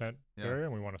 50% area,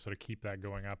 and we want to sort of keep that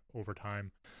going up over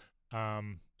time.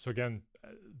 So again,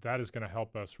 that is going to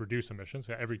help us reduce emissions.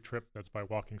 Every trip that's by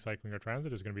walking, cycling, or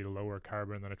transit is going to be lower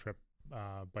carbon than a trip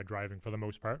by driving for the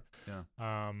most part.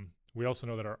 Yeah. We also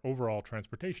know that our overall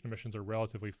transportation emissions are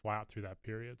relatively flat through that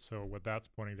period. So what that's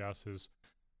pointing to us is,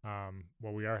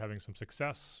 while we are having some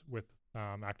success with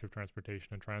active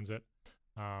transportation and transit,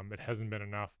 it hasn't been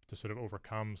enough to sort of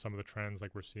overcome some of the trends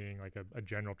like we're seeing, like a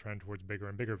general trend towards bigger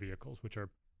and bigger vehicles, which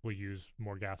will use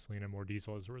more gasoline and more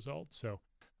diesel as a result. So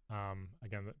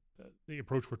again, the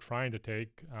approach we're trying to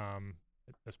take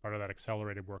as part of that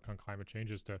accelerated work on climate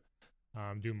change is to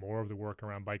do more of the work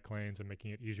around bike lanes and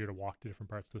making it easier to walk to different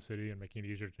parts of the city and making it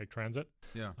easier to take transit.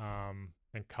 Yeah.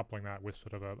 And coupling that with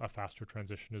sort of a faster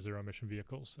transition to zero emission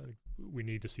vehicles. I think we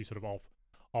need to see sort of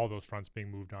all those fronts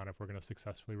being moved on if we're going to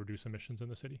successfully reduce emissions in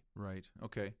the city. Right.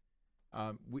 Okay.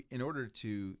 In order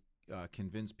to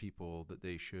convince people that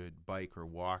they should bike or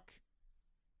walk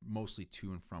mostly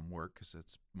to and from work, because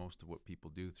that's most of what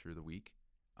people do through the week,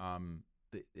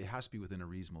 it has to be within a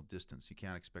reasonable distance. You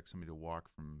can't expect somebody to walk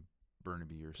from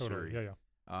Burnaby or Totally. Surrey.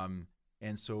 Yeah.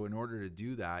 And so in order to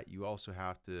do that, you also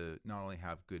have to not only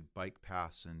have good bike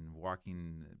paths and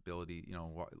walking ability,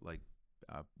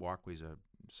 walkways,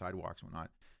 sidewalks and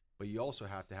whatnot, but you also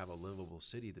have to have a livable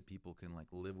city that people can like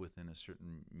live within a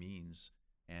certain means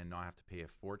and not have to pay a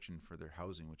fortune for their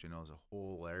housing, which I know is a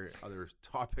whole other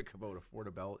topic about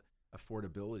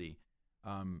affordability.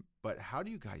 But how do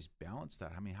you guys balance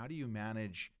that? I mean, how do you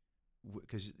manage,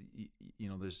 because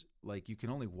there's like, you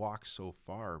can only walk so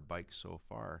far, bike so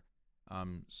far.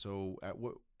 So at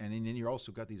what, and then you're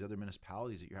also got these other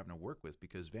municipalities that you're having to work with,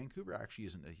 because Vancouver actually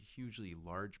isn't a hugely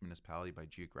large municipality by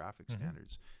geographic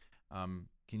standards.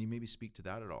 Can you maybe speak to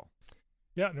that at all?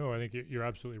 Yeah, no, I think you're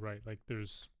absolutely right. Like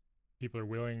people are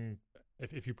willing,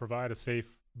 if you provide a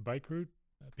safe bike route,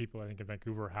 people I think in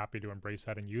Vancouver are happy to embrace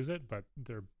that and use it, but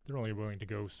they're only willing to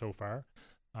go so far.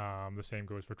 The same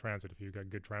goes for transit. If you've got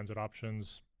good transit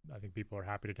options, I think people are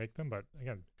happy to take them. But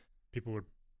again, people would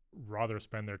rather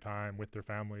spend their time with their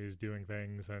families doing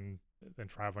things than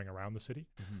traveling around the city.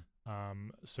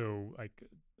 So like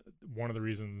one of the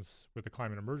reasons with the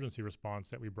climate emergency response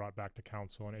that we brought back to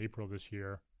council in April this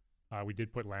year, we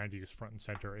did put land use front and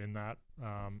center in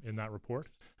that report.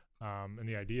 And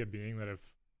the idea being that if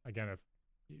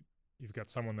you've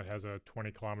got someone that has a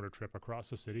 20-kilometer trip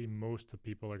across the city, most of the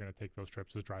people are going to take those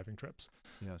trips as driving trips.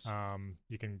 Yes.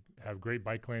 You can have great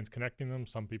bike lanes connecting them.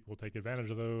 Some people will take advantage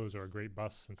of those, or a great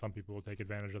bus, and some people will take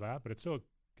advantage of that. But it still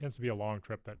tends to be a long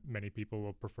trip that many people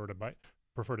will prefer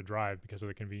to drive because of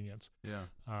the convenience.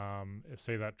 Yeah. If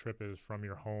say that trip is from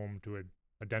your home to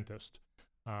a dentist,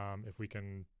 if we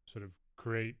can sort of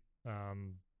create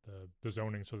the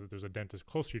zoning so that there's a dentist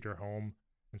closer to your home,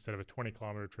 instead of a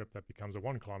 20-kilometer trip that becomes a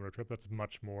 1-kilometer trip, that's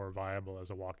much more viable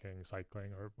as a walking,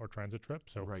 cycling, or transit trip.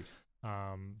 So right.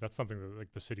 That's something that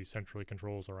like the city centrally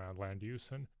controls around land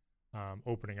use, and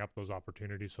opening up those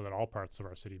opportunities so that all parts of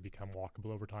our city become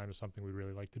walkable over time is something we'd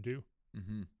really like to do.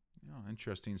 Mm-hmm. Yeah,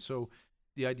 interesting. So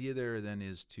the idea there then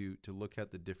is to look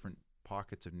at the different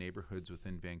pockets of neighborhoods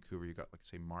within Vancouver. You got like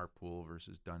say Marpole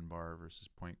versus Dunbar versus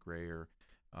Point Grey, or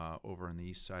over on the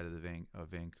east side of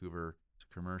Vancouver.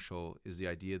 Commercial. Is the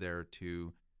idea there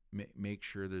to make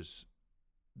sure there's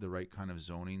the right kind of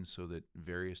zoning so that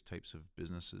various types of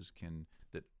businesses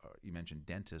you mentioned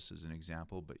dentists as an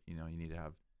example, but you need to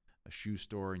have a shoe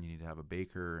store and you need to have a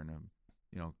baker and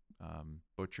a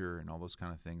butcher and all those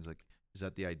kind of things. Like, is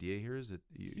that the idea here? Is that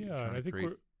I think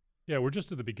we're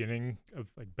just at the beginning of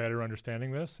like better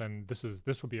understanding this, and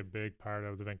this will be a big part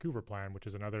of the Vancouver plan, which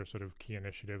is another sort of key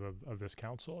initiative of this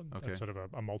council. Okay. It's sort of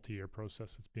a multi-year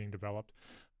process that's being developed.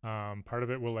 Part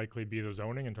of it will likely be the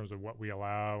zoning in terms of what we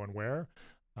allow and where.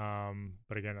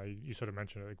 But again, you sort of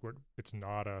mentioned it, like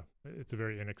it's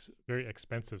a very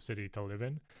expensive city to live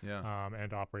in,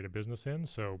 and operate a business in.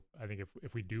 So I think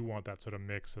if we do want that sort of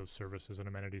mix of services and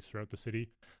amenities throughout the city,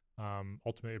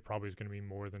 ultimately it probably is going to be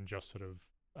more than just sort of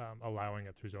allowing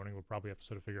it through zoning. We'll probably have to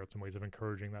sort of figure out some ways of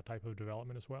encouraging that type of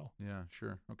development as well. Yeah,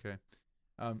 sure. Okay.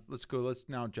 Let's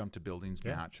now jump to buildings,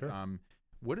 Matt. Sure.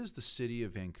 What has the city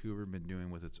of Vancouver been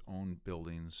doing with its own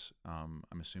buildings? I'm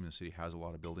assuming the city has a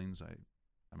lot of buildings.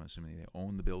 I'm assuming they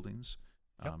own the buildings.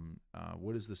 Yep.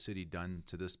 What has the city done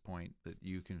to this point that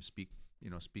you can speak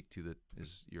to that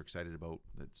you're excited about,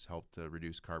 that's helped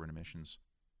reduce carbon emissions?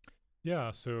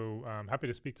 Yeah, so I'm happy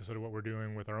to speak to sort of what we're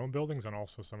doing with our own buildings and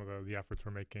also some of the efforts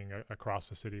we're making across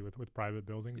the city with private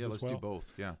buildings as well. Yeah, let's do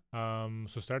both, yeah.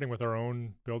 So starting with our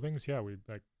own buildings, we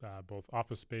like both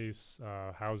office space,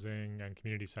 housing, and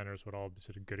community centers would all be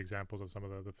sort of good examples of some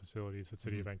of the facilities that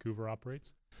City of Vancouver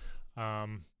operates.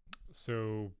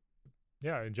 So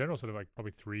in general, sort of like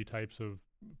probably three types of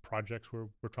projects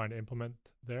we're trying to implement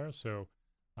there. So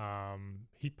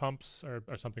heat pumps are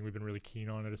something we've been really keen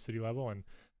on at a city level, and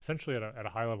essentially at a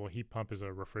high level, heat pump is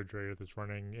a refrigerator that's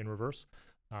running in reverse.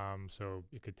 So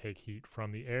it could take heat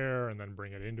from the air and then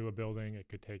bring it into a building. It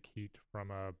could take heat from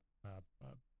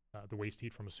the waste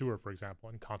heat from a sewer, for example,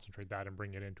 and concentrate that and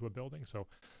bring it into a building. So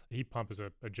a heat pump is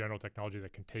a general technology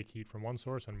that can take heat from one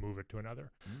source and move it to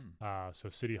another. So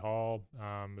City Hall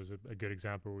is a good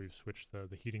example where we've switched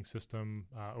the heating system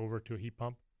over to a heat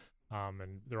pump.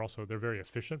 And they're very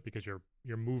efficient because you're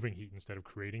moving heat instead of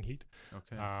creating heat.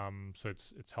 Okay. So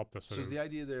it's helped us So is the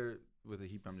idea there with a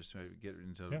heat pump, just to get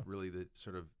into really the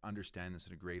sort of understand this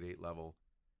at a grade 8 level,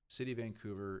 City of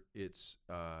Vancouver, it's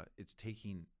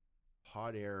taking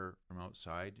hot air from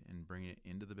outside and bringing it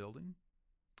into the building?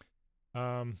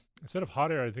 Instead of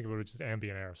hot air, I think about it just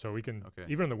ambient air. So we can,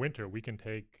 even in the winter, we can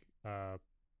take,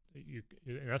 you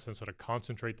in essence, sort of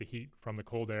concentrate the heat from the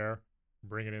cold air,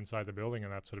 bring it inside the building,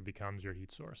 and that sort of becomes your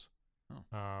heat source.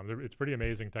 It's pretty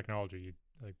amazing technology.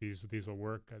 Like these will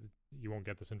work. You won't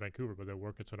get this in Vancouver, but they'll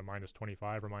work at sort of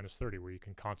 -25 or -30, where you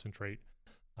can concentrate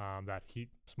that heat,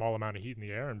 small amount of heat in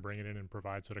the air, and bring it in and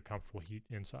provide sort of comfortable heat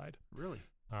inside. Really?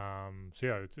 So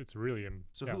yeah, it's really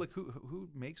so who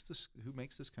makes this? Who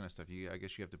makes this kind of stuff? I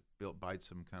guess you have to buy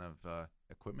some kind of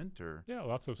equipment, or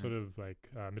lots of sort of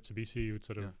like Mitsubishi would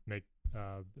sort of make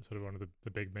sort of one of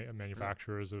the big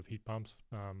manufacturers of heat pumps.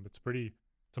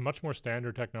 It's a much more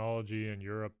standard technology in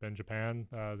Europe and Japan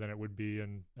than it would be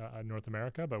in North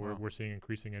America, but we're seeing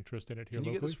increasing interest in it here locally.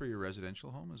 Can you get this for your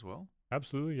residential home as well?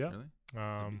 Absolutely, yeah.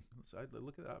 Really?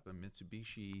 Look it up, a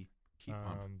Mitsubishi heat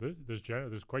pump.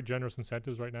 There's quite generous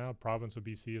incentives right now. Province of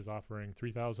BC is offering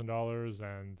 $3,000,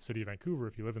 and City of Vancouver,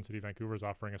 if you live in City of Vancouver, is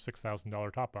offering a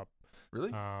 $6,000 top up.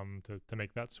 Really? To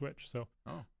make that switch. So,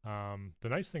 the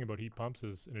nice thing about heat pumps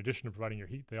is, in addition to providing your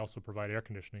heat, they also provide air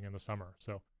conditioning in the summer.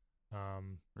 So,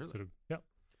 really? Sort of, yeah.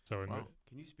 So,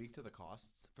 can you speak to the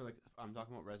costs for, like, I'm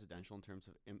talking about residential in terms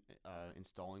of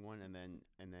installing one, and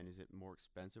then is it more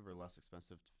expensive or less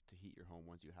expensive to heat your home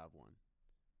once you have one?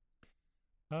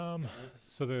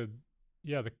 So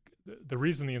the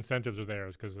reason the incentives are there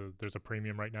is because there's a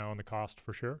premium right now on the cost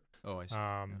for sure. Oh, I see.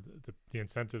 The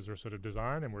incentives are sort of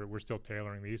designed, and we're still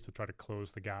tailoring these to try to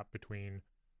close the gap between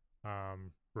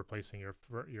replacing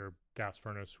your gas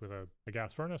furnace with a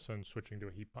gas furnace and switching to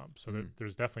a heat pump. So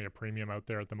there's definitely a premium out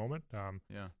there at the moment.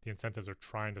 The incentives are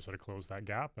trying to sort of close that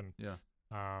gap, and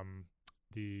from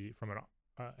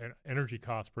an energy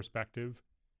cost perspective,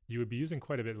 you would be using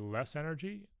quite a bit less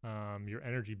energy. Your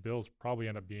energy bills probably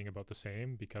end up being about the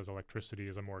same because electricity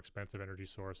is a more expensive energy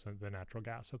source than natural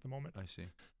gas at the moment. I see.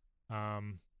 So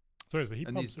there's the heat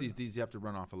pumps. And these you have to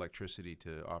run off electricity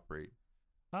to operate.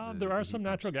 There are some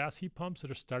natural gas heat pumps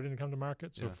that are starting to come to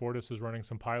market. So Fortis is running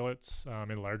some pilots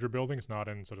in larger buildings, not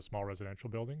in sort of small residential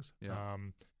buildings.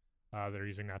 They're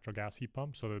using natural gas heat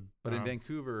pumps. But in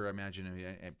Vancouver, I imagine,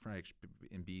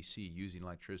 in BC, using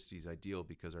electricity is ideal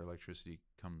because our electricity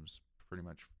comes pretty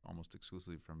much almost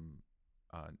exclusively from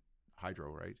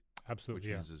hydro, right? Absolutely,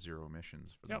 which means zero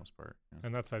emissions for the most part. Yeah.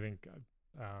 And that's, I think,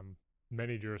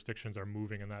 many jurisdictions are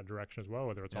moving in that direction as well,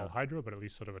 whether it's all hydro, but at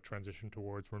least sort of a transition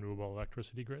towards renewable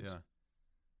electricity grids.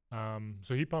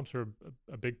 So heat pumps are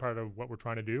a big part of what we're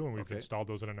trying to do, and we've installed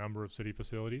those in a number of city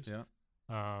facilities.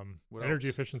 Energy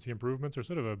efficiency improvements are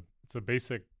sort of it's a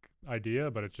basic idea,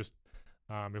 but it's just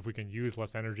if we can use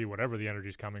less energy, whatever the energy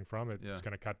is coming from, it's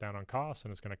going to cut down on costs,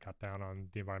 and it's going to cut down on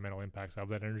the environmental impacts of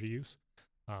that energy use.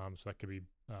 So that could be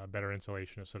better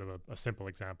insulation is sort of a simple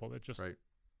example that just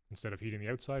instead of heating the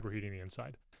outside, we're heating the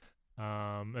inside.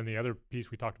 And the other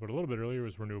piece we talked about a little bit earlier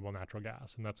was renewable natural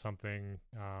gas, and that's something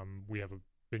we have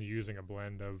been using a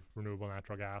blend of renewable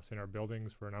natural gas in our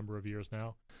buildings for a number of years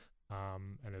now.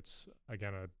 And it's,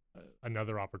 again,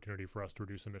 another opportunity for us to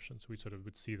reduce emissions. We sort of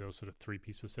would see those sort of three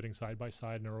pieces sitting side by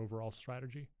side in our overall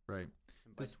strategy. Right.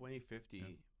 And by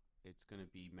 2050, it's going to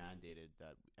be mandated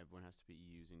that everyone has to be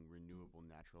using renewable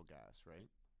natural gas, right?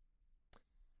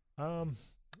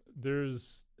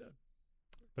 There's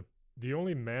the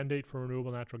only mandate for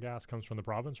renewable natural gas comes from the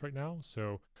province right now.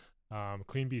 So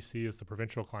Clean BC is the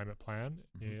provincial climate plan.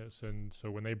 Yes, and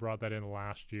so when they brought that in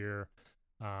last year,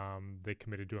 they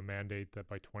committed to a mandate that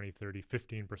by 2030,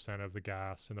 15% of the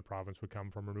gas in the province would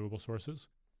come from renewable sources.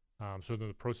 So in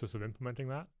the process of implementing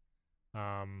that,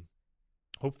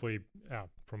 hopefully,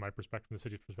 from my perspective, the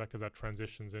city's perspective, that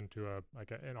transitions into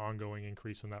an ongoing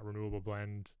increase in that renewable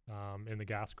blend in the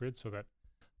gas grid, so that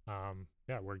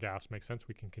where gas makes sense,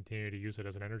 we can continue to use it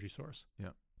as an energy source.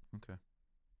 Yeah. Okay.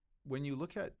 When you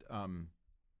look at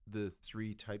the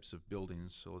three types of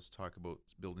buildings, so let's talk about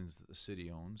buildings that the city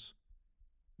owns,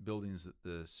 buildings that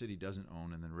the city doesn't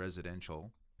own, and then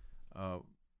residential.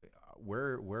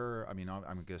 Where I mean, I'm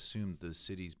going to assume the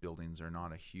city's buildings are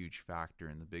not a huge factor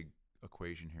in the big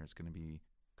equation here. It's going to be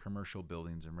commercial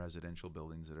buildings and residential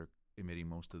buildings that are emitting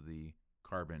most of the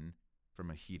carbon from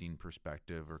a heating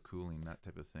perspective or cooling, that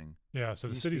type of thing. Yeah, so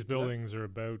the city's buildings are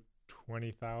about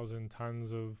 20,000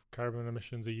 tons of carbon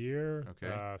emissions a year. Okay.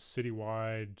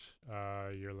 Citywide,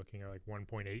 you're looking at like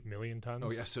 1.8 million tons.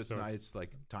 Oh yeah, so it's not, it's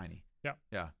like tiny. Yeah.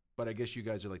 Yeah. But I guess you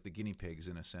guys are like the guinea pigs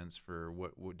in a sense for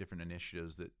what different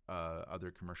initiatives that other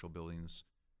commercial buildings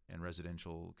and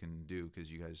residential can do,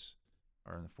 because you guys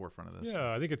are in the forefront of this.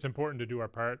 Yeah, I think it's important to do our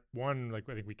part. One, like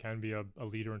I think we can be a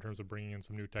leader in terms of bringing in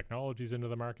some new technologies into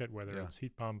the market, whether Yeah. it's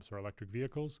heat pumps or electric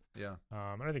vehicles. Yeah.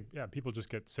 And I think, people just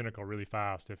get cynical really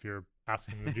fast if you're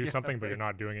asking them to do Yeah, something, but right. you're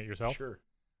not doing it yourself. Sure.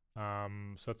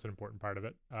 So that's an important part of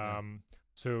it. Yeah.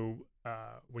 So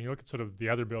when you look at sort of the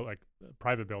other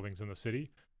private buildings in the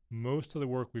city, most of the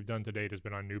work we've done to date has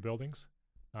been on new buildings.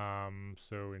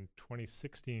 So in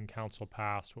 2016, council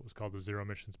passed what was called the Zero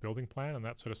Emissions Building Plan, and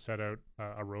that sort of set out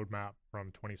a roadmap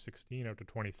from 2016 out to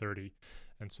 2030.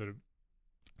 And sort of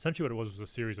essentially what it was a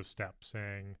series of steps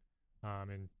saying,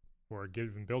 for a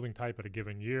given building type at a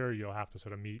given year, you'll have to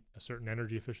sort of meet a certain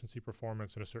energy efficiency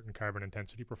performance and a certain carbon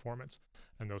intensity performance.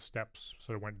 And those steps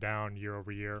sort of went down year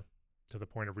over year to the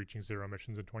point of reaching zero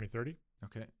emissions in 2030.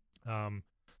 Okay.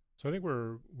 So I think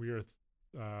we are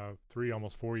 3,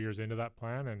 almost 4 years into that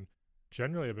plan, and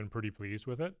generally I've been pretty pleased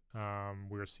with it.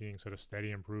 We're seeing sort of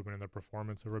steady improvement in the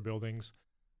performance of our buildings.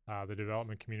 The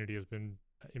development community has been,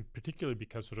 in particular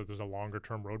because sort of there's a longer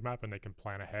term roadmap and they can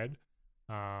plan ahead.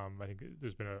 I think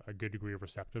there's been a good degree of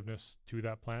receptiveness to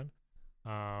that plan.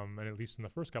 And at least in the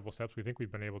first couple of steps, we think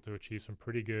we've been able to achieve some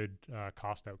pretty good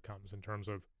cost outcomes in terms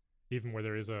of, even where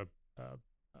there is a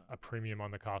premium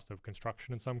on the cost of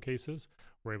construction in some cases,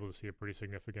 we're able to see a pretty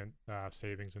significant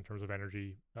savings in terms of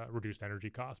reduced energy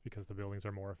costs because the buildings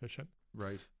are more efficient.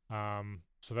 Right.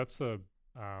 So that's the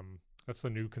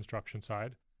new construction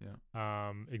side. Yeah.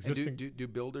 Existing. And do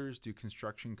builders, do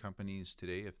construction companies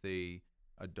today, if they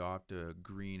adopt a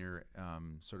greener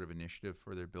sort of initiative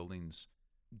for their buildings,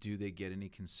 do they get any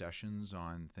concessions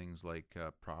on things like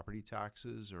property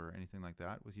taxes or anything like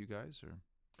that with you guys? Or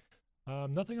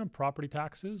Nothing on property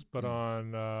taxes, but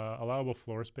on allowable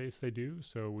floor space they do.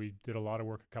 So we did a lot of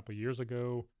work a couple of years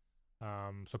ago.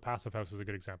 So Passive House is a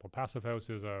good example. Passive House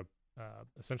is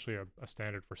essentially a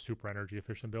standard for super energy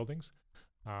efficient buildings.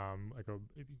 You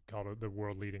call it the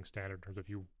world leading standard in terms of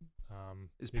you.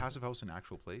 Is Passive House an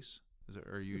actual place? Is it,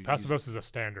 or you Passive House is a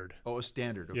standard. Oh, a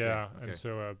standard. Okay. Yeah, Okay. and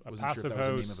so a Wasn't Passive sure if that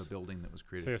House, was the name of a building that was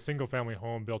created. say a single family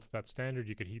home built to that standard,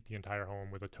 you could heat the entire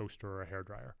home with a toaster or a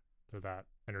hairdryer. They're that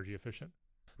energy efficient.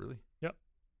 Really? Yep,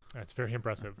 it's very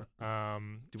impressive.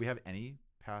 Do we have any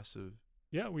passive?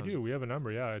 Yeah, we do. We have a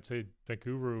number. Yeah, I'd say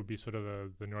Vancouver would be sort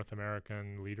of the North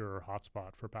American leader or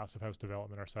hotspot for Passive House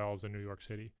development ourselves in New York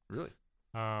City. Really?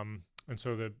 And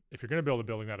so if you're going to build a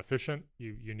building that efficient,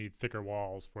 you need thicker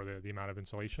walls for the amount of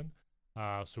insulation.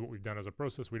 So what we've done as a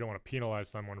process, we don't want to penalize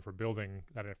someone for building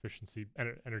that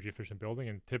energy efficient building,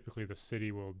 and typically the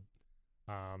city rules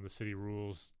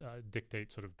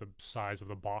dictate sort of the size of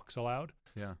the box allowed.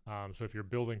 Yeah. So if you're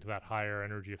building to that higher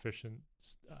energy efficiency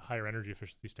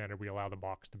standard, we allow the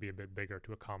box to be a bit bigger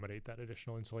to accommodate that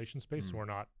additional insulation space. So we're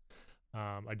not.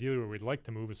 Ideally, where we'd like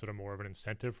to move is sort of more of an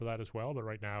incentive for that as well. But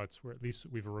right now, at least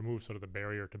we've removed sort of the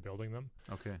barrier to building them.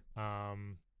 Okay.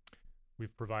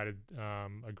 We've provided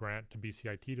a grant to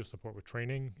BCIT to support with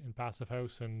training in Passive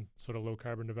House and sort of low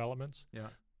carbon developments.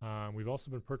 Yeah. We've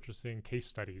also been purchasing case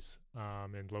studies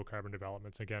in low carbon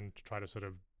developments, again, to try to sort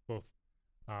of both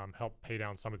help pay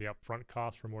down some of the upfront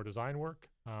costs for more design work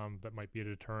that might be a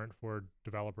deterrent for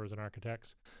developers and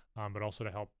architects, but also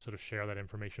to help sort of share that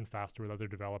information faster with other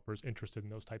developers interested in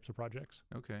those types of projects.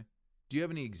 Okay. Do you have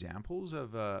any examples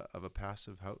of a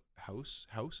passive house?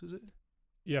 House, is it?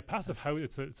 Yeah, Passive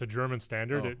House. It's a German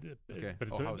standard, Okay. but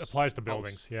House. it applies to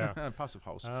buildings. House. Yeah. Passive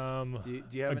house. Do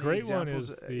you have a any great one examples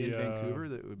is in Vancouver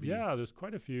that would be? Yeah, there's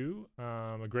quite a few.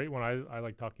 A great one I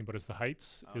like talking about is the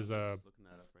Heights. I was just looking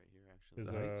that up right here, actually.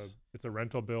 The Heights. It's a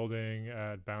rental building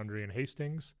at Boundary and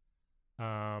Hastings.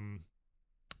 So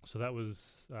that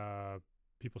was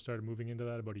people started moving into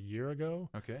that about a year ago.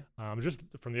 Okay. Just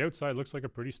from the outside, looks like a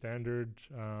pretty standard.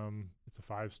 It's a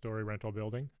 5-story rental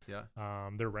building. Yeah.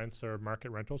 Their rents are market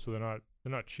rental, so they're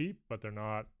not cheap, but they're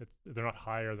not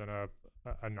higher than a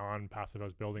non-Passive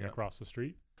House building across the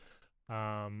street.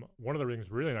 One of the things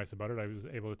really nice about it, I was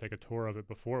able to take a tour of it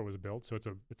before it was built. So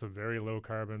it's a very low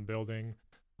carbon building.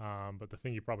 But the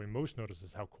thing you probably most notice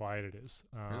is how quiet it is.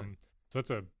 Really? So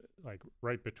it's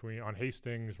right between on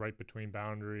Hastings, right between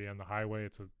Boundary and the highway.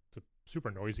 It's a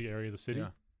super noisy area of the city.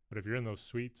 Yeah. But if you're in those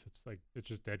suites, it's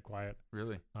just dead quiet.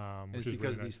 Really? Which It's is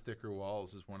because really these thicker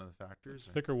walls is one of the factors.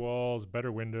 Or? thicker walls,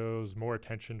 better windows, more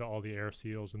attention to all the air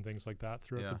seals and things like that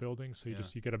throughout the building. So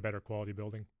you get a better quality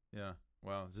building. Yeah.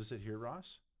 Wow. Is this it here,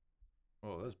 Ross?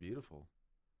 Oh, that's beautiful.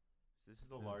 So this is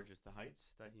the largest. The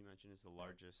Heights that he mentioned is the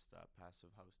largest passive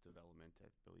house development, I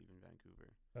believe, in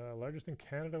Vancouver. Largest in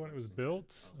Canada when it was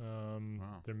Largest in Canada. built.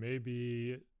 Wow. There may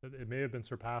be, it may have been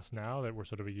surpassed now that we're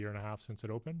sort of a year and a half since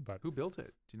it opened, but Who built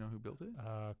it? Do you know who built it?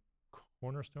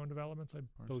 Cornerstone Developments, I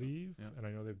Cornerstone, believe, yeah. and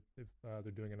I know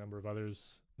they're doing a number of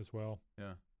others as well.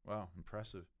 Yeah. Wow.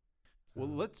 Impressive.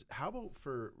 Well, Uh, how about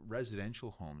for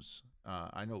residential homes?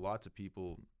 I know lots of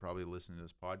people probably listening to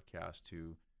this podcast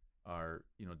who are,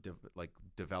 like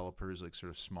developers, like sort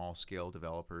of small scale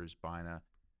developers buying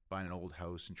an old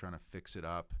house and trying to fix it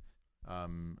up.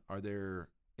 Are there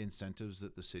incentives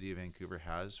that the city of Vancouver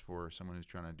has for someone who's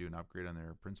trying to do an upgrade on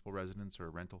their principal residence or a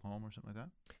rental home or something like that?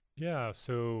 Yeah,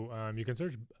 so you can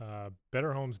search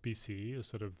Better Homes BC is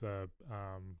sort of the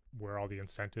where all the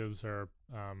incentives are.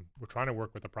 We're trying to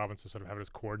work with the province to sort of have it as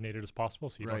coordinated as possible,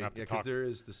 so you don't have to because talk. there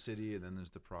is the city and then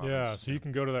there's the province. Yeah, so you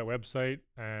can go to that website,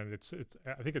 and it's.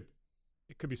 I think it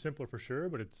could be simpler for sure,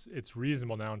 but it's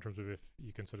reasonable now in terms of if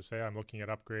you can sort of say I'm looking at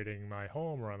upgrading my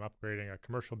home or I'm upgrading a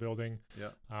commercial building.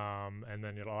 Yeah. And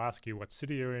then it'll ask you what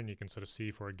city you're in. You can sort of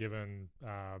see for a given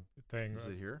thing. Is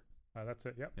it here? That's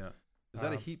it. Yep. Yeah. Is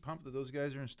that a Um, heat pump that those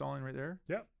guys are installing right there?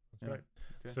 Yeah, that's Yeah. right.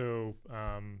 Okay. So,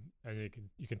 and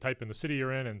you can type in the city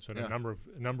you're in, and so Yeah.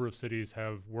 a number of cities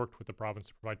have worked with the province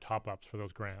to provide top ups for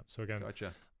those grants. So again,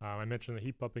 Gotcha. I mentioned the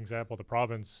heat pump example. The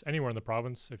province, anywhere in the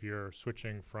province, if you're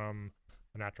switching from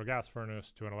a natural gas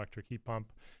furnace to an electric heat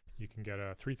pump, you can get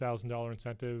a $3,000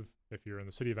 incentive. If you're in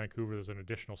the city of Vancouver, there's an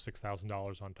additional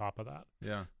 $6,000 on top of that.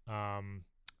 Yeah.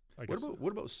 I guess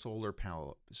What about solar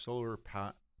power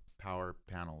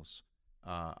panels?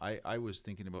 I was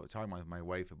thinking about talking with my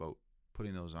wife about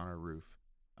putting those on our roof.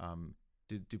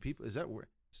 Do people? Is that where?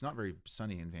 It's not very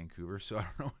sunny in Vancouver, so I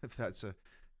don't know if that's a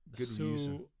good use.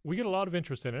 So we get a lot of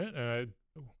interest in it, and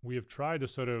we have tried to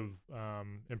sort of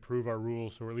improve our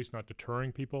rules, so we're at least not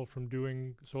deterring people from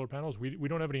doing solar panels. We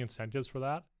don't have any incentives for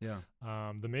that. Yeah.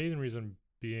 The main reason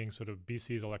being sort of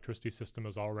BC's electricity system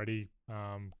is already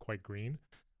quite green,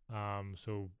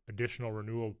 so additional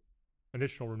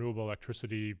renewable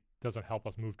electricity doesn't help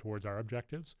us move towards our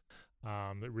objectives.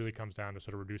 It really comes down to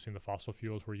sort of reducing the fossil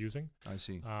fuels we're using. I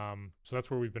see. So that's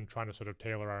where we've been trying to sort of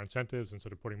tailor our incentives and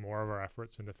sort of putting more of our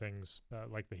efforts into things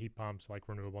like the heat pumps, like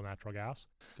renewable natural gas.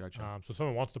 Gotcha. So if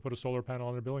someone wants to put a solar panel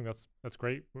on their building, that's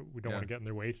great. We don't Yeah. want to get in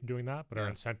their way to doing that, but our Yeah.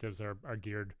 incentives are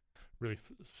geared really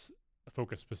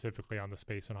focused specifically on the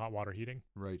space and hot water heating.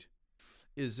 Right.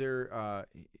 Is there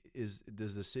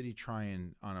does the city try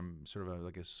and on a sort of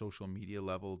like a social media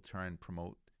level try and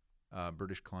promote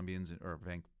British Columbians or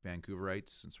Vancouverites,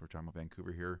 since we're talking about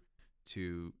Vancouver here,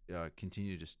 to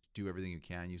continue to just do everything you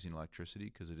can using electricity,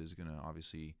 because it is going to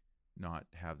obviously not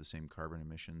have the same carbon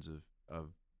emissions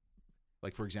of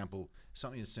like, for example,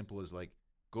 something as simple as like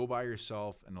go buy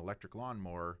yourself an electric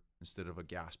lawnmower instead of a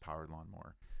gas powered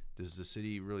lawnmower. Does the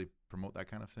city really promote that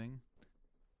kind of thing?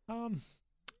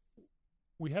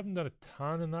 We haven't done a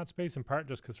ton in that space, in part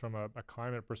just because from a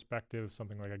climate perspective,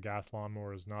 something like a gas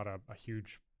lawnmower is not a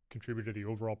huge contributor to the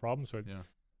overall problem. So Yeah.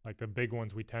 like the big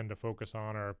ones we tend to focus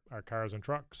on are cars and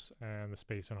trucks and the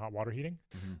space and hot water heating.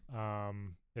 Mm-hmm.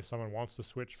 If someone wants to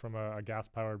switch from a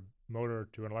gas-powered motor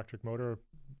to an electric motor,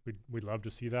 we'd love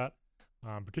to see that,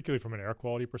 particularly from an air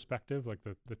quality perspective, like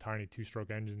the tiny two-stroke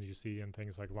engines you see in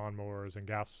things like lawnmowers and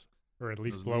gas or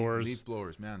leaf Those blowers. leaf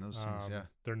blowers, man, those things, yeah.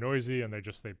 They're noisy and they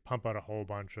pump out a whole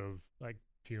bunch of like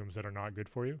fumes that are not good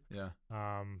for you. Yeah.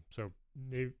 So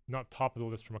maybe not top of the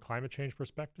list from a climate change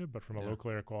perspective, but from a Yeah. local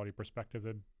air quality perspective,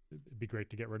 it'd be great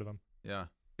to get rid of them. Yeah.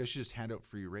 You should just hand out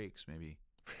free rakes, maybe.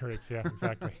 Right, yeah,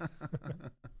 exactly.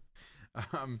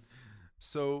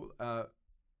 So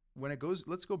when it goes,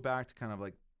 let's go back to kind of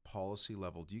like policy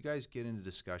level. Do you guys get into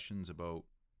discussions about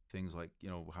things like,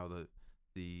 how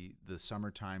the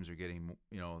summer times are getting,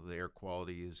 the air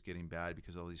quality is getting bad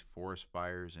because of all these forest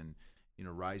fires and,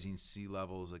 rising sea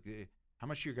levels? Like, how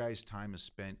much of your guys' time is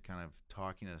spent kind of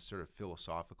talking at a sort of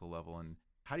philosophical level, and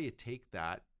how do you take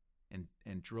that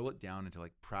and drill it down into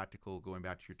like practical, going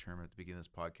back to your term at the beginning of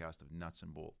this podcast, of nuts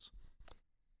and bolts?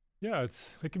 Yeah,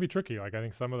 it can be tricky. Like I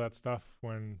think some of that stuff,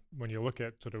 when you look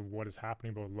at sort of what is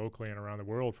happening both locally and around the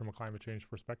world from a climate change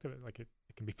perspective, it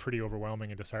can be pretty overwhelming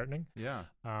and disheartening. Yeah.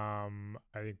 I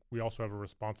think we also have a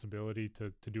responsibility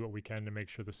to do what we can to make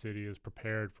sure the city is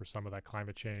prepared for some of that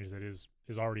climate change that is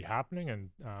already happening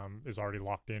and is already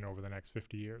locked in over the next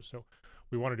 50 years. So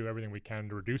we want to do everything we can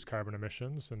to reduce carbon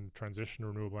emissions and transition to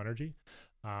renewable energy.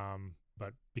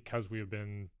 But because we have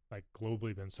been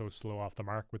globally been so slow off the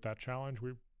mark with that challenge,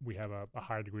 we have a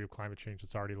high degree of climate change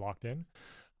that's already locked in.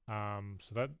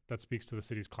 So that speaks to the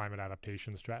city's climate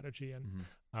adaptation strategy. And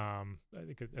I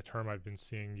think a term I've been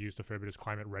seeing used a fair bit is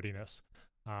climate readiness.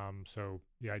 So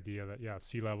the idea that,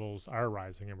 sea levels are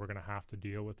rising and we're going to have to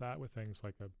deal with that with things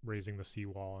like raising the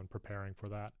seawall and preparing for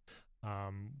that.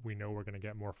 We know we're going to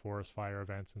get more forest fire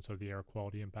events, and so the air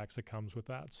quality impacts that comes with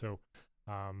that. So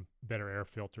better air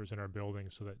filters in our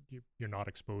buildings so that you're not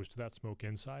exposed to that smoke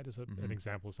inside is an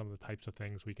example of some of the types of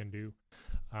things we can do.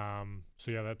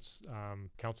 That's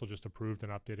council just approved an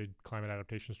updated climate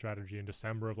adaptation strategy in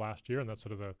December of last year, and that's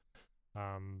sort of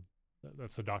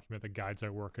that's the document that guides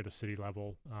our work at a city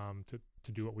level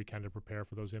to do what we can to prepare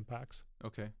for those impacts.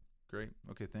 Okay, great.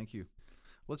 Okay, thank you.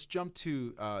 Let's jump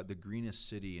to the Greenest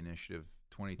City Initiative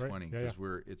 2020, because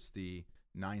it's the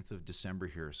 9th of December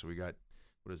here. So we got,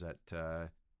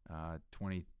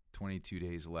 22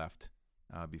 days left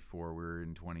before we're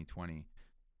in 2020.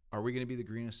 Are we going to be the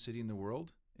greenest city in the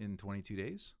world in 22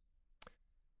 days?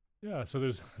 Yeah, so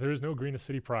there is no Greenest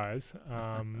City Prize.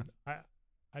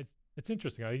 It's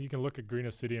interesting. I think you can look at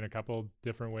Greenest City in a couple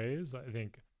different ways. I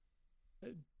think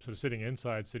sort of sitting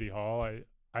inside City Hall,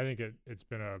 I think it's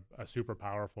been a super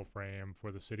powerful frame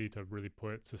for the city to really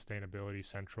put sustainability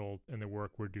central in the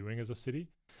work we're doing as a city.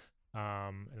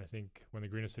 And I think when the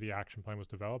Greenest City Action Plan was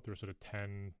developed, there were sort of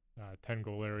 10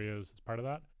 goal areas as part of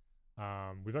that.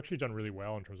 We've actually done really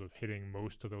well in terms of hitting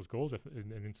most of those goals,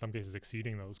 and in some cases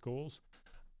exceeding those goals.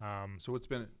 So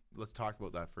let's talk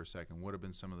about that for a second. What have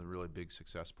been some of the really big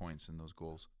success points in those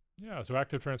goals? Yeah, so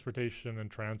active transportation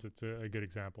and transit's a good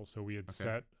example. So we had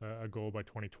set a goal by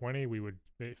 2020. We would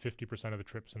 50% of the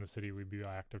trips in the city would be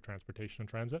active transportation and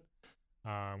transit.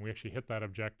 We actually hit that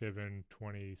objective in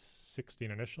 2016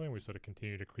 initially, and we sort of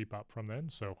continue to creep up from then.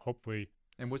 So hopefully.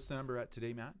 And what's the number at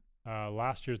today, Matt?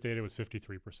 Last year's data was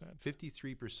 53%.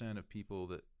 53% of people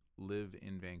that live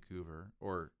in Vancouver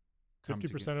or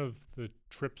 50% of the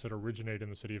trips that originate in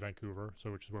the city of Vancouver,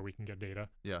 so which is where we can get data,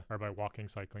 are by walking,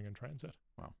 cycling, and transit.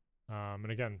 Wow.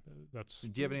 And again, that's.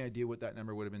 Do you have any idea what that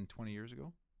number would have been 20 years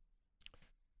ago?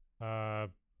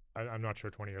 I'm not sure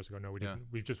 20 years ago. No, we didn't.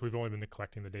 We've only been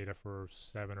collecting the data for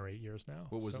 7 or 8 years now.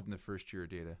 What was it in the first year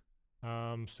data?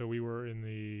 So we were in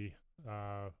the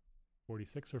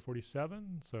 46 or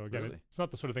 47. So again, really? It's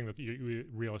not the sort of thing that you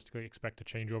realistically expect to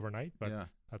change overnight, but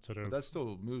that's sort of. But that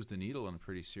still moves the needle in a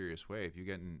pretty serious way. If you're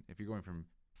going from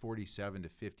 47 to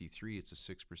 53, it's a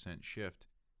 6% shift.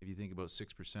 If you think about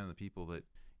 6% of the people that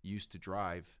used to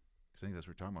drive, because I think that's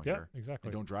what we're talking about here. Yeah, exactly.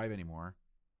 They don't drive anymore.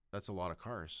 That's a lot of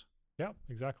cars. Yeah,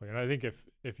 exactly. And I think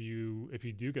if you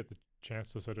do get the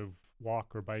chance to sort of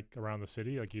walk or bike around the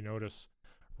city, like you notice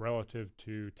relative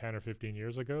to 10 or 15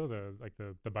 years ago,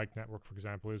 the bike network, for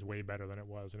example, is way better than it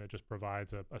was, and it just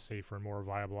provides a safer and more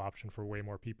viable option for way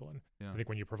more people. And I think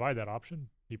when you provide that option,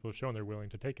 people have shown they're willing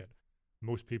to take it.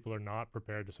 Most people are not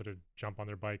prepared to sort of jump on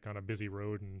their bike on a busy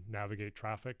road and navigate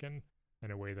traffic in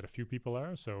a way that a few people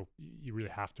are. So you really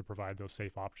have to provide those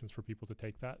safe options for people to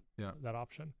take that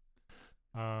option.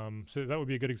 So that would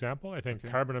be a good example. I think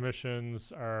carbon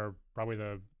emissions are probably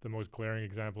the most glaring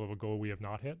example of a goal we have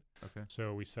not hit. Okay.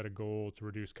 So we set a goal to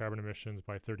reduce carbon emissions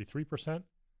by 33%.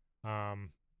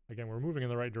 Again, we're moving in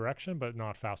the right direction, but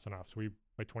not fast enough. So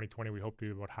by 2020, we hope to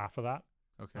be about half of that.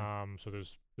 Okay. So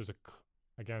there's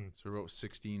again. So about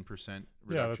 16% reduction.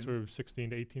 Yeah, that's where 16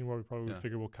 to 18 where we probably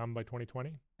figure we'll come by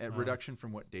 2020. Reduction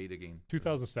from what date again?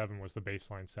 2007 was the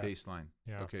baseline set. Baseline.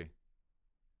 Yeah. Okay.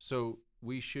 So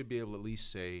we should be able to at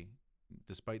least say,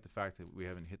 despite the fact that we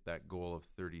haven't hit that goal of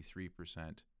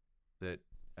 33%, that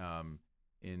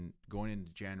in going into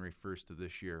January 1st of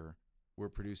this year, we're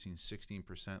producing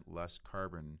 16% less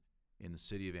carbon in the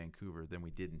city of Vancouver than we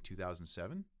did in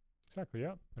 2007. Exactly,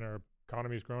 yeah. And our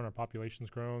economy's grown, our population's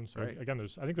grown. So again,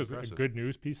 I think there's impressive. A good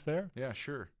news piece there. Yeah,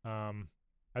 sure. I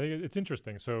think it's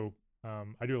interesting. So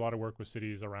I do a lot of work with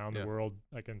cities around the world,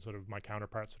 like in sort of my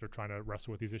counterparts that are trying to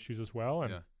wrestle with these issues as well.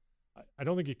 And I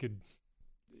don't think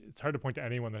it's hard to point to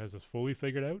anyone that has this fully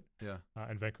figured out. Yeah.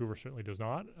 And Vancouver certainly does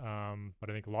not. But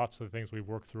I think lots of the things we've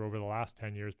worked through over the last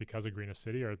 10 years because of Greenest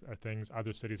City are things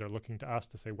other cities are looking to us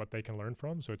to say what they can learn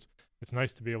from. So it's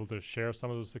nice to be able to share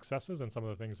some of those successes and some of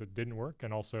the things that didn't work,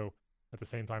 and also at the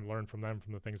same time learn from them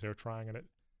from the things they're trying. And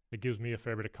it gives me a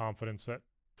fair bit of confidence that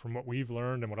from what we've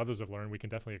learned and what others have learned, we can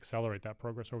definitely accelerate that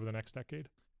progress over the next decade.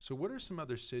 So what are some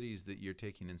other cities that you're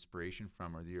taking inspiration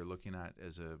from, or that you're looking at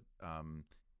as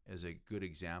a good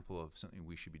example of something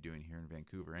we should be doing here in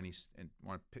Vancouver? And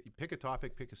want to pick a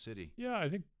topic, pick a city. Yeah, I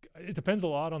think it depends a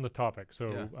lot on the topic.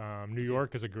 So New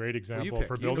York is a great example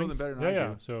for buildings. You know them better than I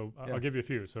do. So I'll give you a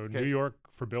few. So New York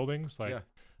for buildings,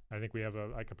 I think we have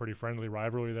a pretty friendly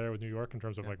rivalry there with New York in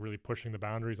terms of like really pushing the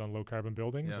boundaries on low carbon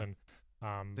buildings. And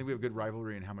I think we have a good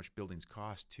rivalry in how much buildings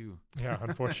cost too. Yeah,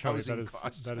 unfortunately,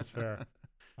 that is fair.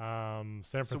 San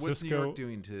So Francisco. what's New York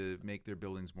doing to make their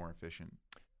buildings more efficient?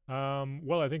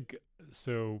 Well, I think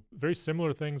so. Very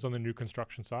similar things on the new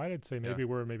construction side. I'd say maybe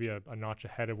we're a notch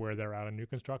ahead of where they're at in new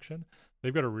construction.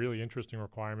 They've got a really interesting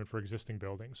requirement for existing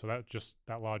buildings. So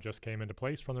that law just came into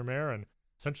place from their mayor, and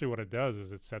essentially what it does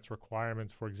is it sets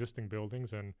requirements for existing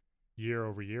buildings, and year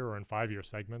over year or in 5-year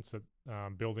segments that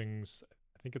buildings,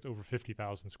 I think it's over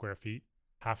 50,000 square feet,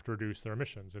 have to reduce their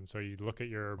emissions. And so you look at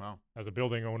as a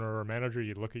building owner or manager,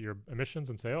 you look at your emissions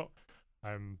and say, oh,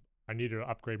 I need to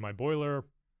upgrade my boiler.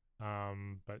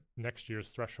 But next year's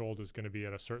threshold is going to be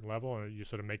at a certain level, and you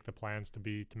sort of make the plans to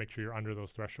make sure you're under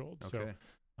those thresholds. Okay.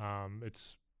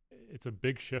 So it's a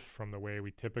big shift from the way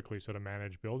we typically sort of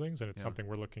manage buildings, and it's something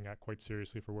we're looking at quite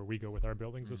seriously for where we go with our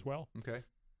buildings as well. Okay.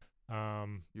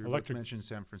 You're about to mention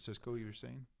San Francisco, you were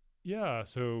saying? Yeah,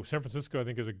 so San Francisco, I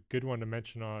think, is a good one to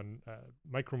mention on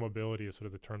micromobility is sort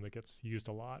of the term that gets used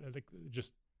a lot. I think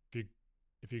just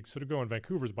if you sort of go on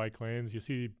Vancouver's bike lanes, you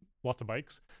see lots of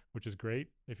bikes, which is great.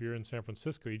 If you're in San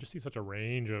Francisco, you just see such a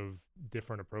range of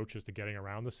different approaches to getting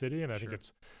around the city. And I think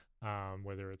it's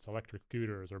whether it's electric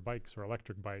scooters or bikes or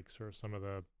electric bikes or some of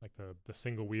the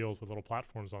single wheels with little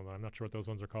platforms on them. I'm not sure what those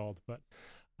ones are called, but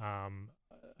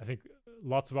I think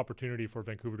lots of opportunity for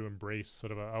Vancouver to embrace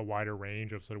sort of a wider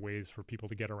range of sort of ways for people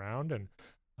to get around. And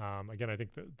again, I think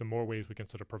the more ways we can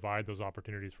sort of provide those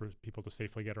opportunities for people to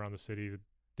safely get around the city,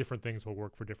 different things will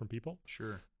work for different people.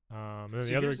 Sure. And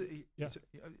then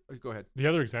go ahead. The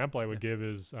other example I would give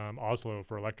is Oslo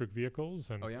for electric vehicles.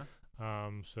 And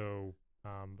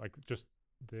like just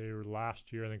their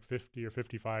last year, I think 50 or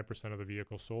 55% of the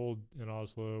vehicles sold in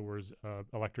Oslo was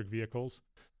electric vehicles.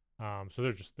 So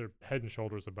they're head and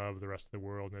shoulders above the rest of the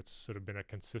world, and it's sort of been a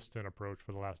consistent approach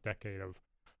for the last decade of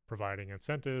providing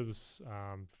incentives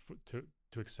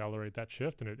to accelerate that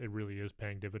shift, and it really is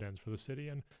paying dividends for the city.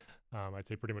 And I'd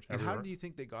say pretty much everywhere. And how do you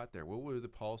think they got there? What were the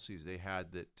policies they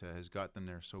had that has got them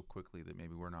there so quickly that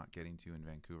maybe we're not getting to in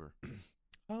Vancouver?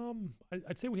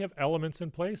 I'd say we have elements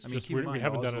in place. I mean, we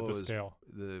haven't done it to scale.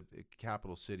 The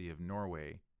capital city of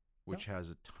Norway, which has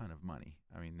a ton of money.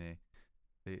 I mean,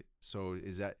 so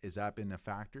is that been a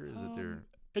factor? Is it there?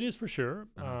 It is for sure.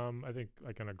 I think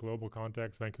like in a global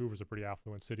context, Vancouver's a pretty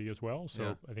affluent city as well.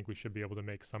 So I think we should be able to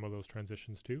make some of those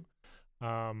transitions too.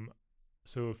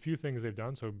 So a few things they've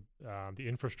done. So the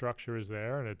infrastructure is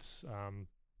there, and it's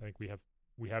I think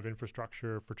we have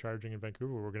infrastructure for charging in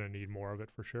Vancouver. We're going to need more of it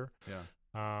for sure. Yeah.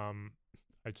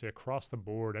 I'd say across the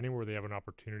board, anywhere they have an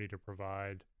opportunity to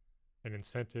provide an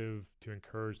incentive to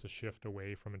encourage the shift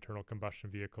away from internal combustion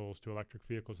vehicles to electric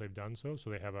vehicles, they've done so. So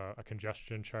they have a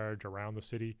congestion charge around the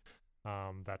city.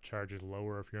 That charge is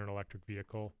lower if you're an electric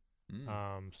vehicle.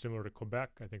 Similar to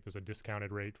Quebec, I think there's a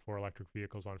discounted rate for electric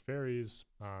vehicles on ferries,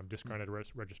 discounted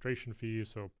registration fees.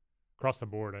 So across the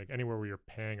board, like anywhere where you're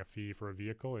paying a fee for a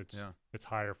vehicle, it's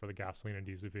higher for the gasoline and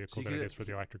diesel vehicle than it is for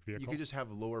the electric vehicle. You could just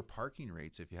have lower parking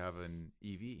rates if you have an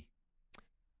EV.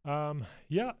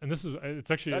 Yeah, and it's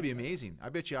actually that'd be amazing. I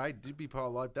bet you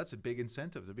that's a big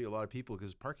incentive. There'd be a lot of people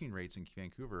because parking rates in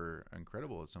Vancouver are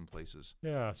incredible at some places.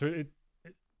 Yeah, so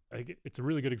it's a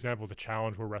really good example of the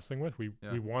challenge we're wrestling with. We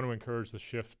want to encourage the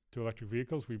shift to electric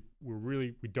vehicles. We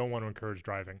don't want to encourage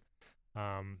driving.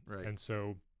 Right. And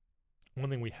so one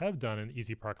thing we have done in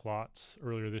Easy Park lots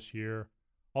earlier this year,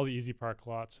 all the Easy Park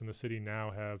lots in the city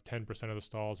now have 10% of the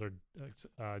stalls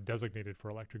are designated for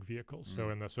electric vehicles.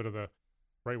 So in the sort of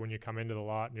right when you come into the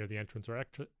lot near the entrance or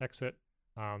exit,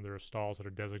 there are stalls that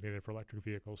are designated for electric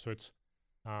vehicles. So it's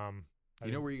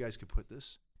you know where you guys could put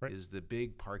this? Right. Is the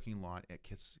big parking lot at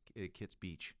Kitts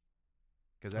Beach.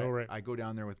 Because I go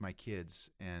down there with my kids,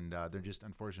 and they're just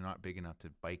unfortunately not big enough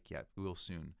to bike yet. We will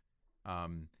soon.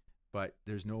 But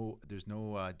there's no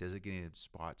designated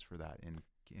spots for that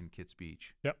in Kitts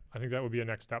Beach. Yep, I think that would be a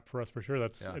next step for us for sure.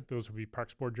 Those would be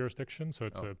Parks Board jurisdiction, so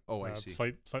it's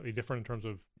slightly different in terms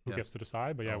of who gets to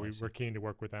decide. But we're keen to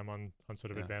work with them on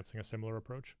sort of advancing a similar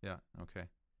approach. Yeah. Okay.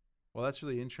 Well, that's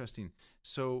really interesting.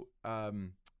 So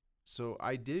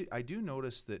I do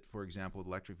notice that, for example,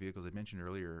 electric vehicles I mentioned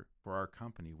earlier for our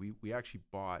company, we actually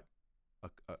bought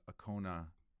a Kona,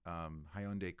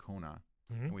 Hyundai Kona.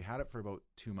 And we had it for about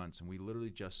 2 months, and we literally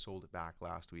just sold it back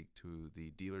last week to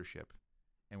the dealership,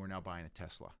 and we're now buying a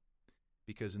Tesla.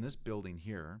 Because in this building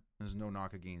here, there's no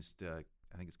knock against, I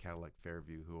think it's Cadillac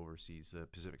Fairview who oversees the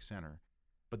Pacific Center,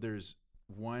 but there's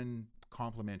one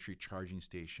complimentary charging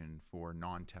station for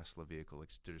non-Tesla vehicle,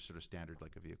 like sort of standard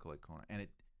like a vehicle like Kona, and it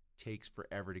takes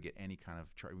forever to get any kind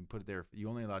of charge. We put it there, you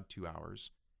only allowed 2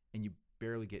 hours, and you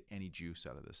barely get any juice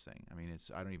out of this thing. I mean,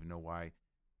 I don't even know why.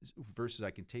 Versus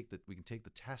we can take the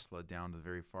Tesla down to the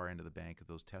very far end of the bank of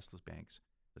those Tesla's banks,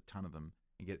 a ton of them,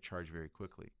 and get charged very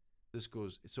quickly. This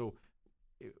goes so.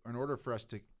 In order for us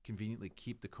to conveniently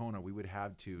keep the Kona, we would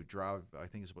have to drive, I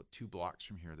think it's about 2 blocks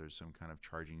from here, there's some kind of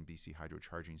BC Hydro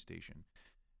charging station.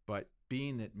 But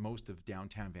being that most of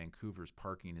downtown Vancouver's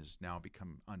parking has now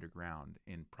become underground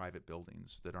in private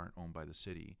buildings that aren't owned by the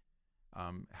city,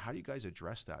 how do you guys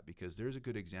address that? Because there's a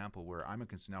good example where I'm a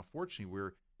concern. Now,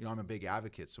 fortunately, I'm a big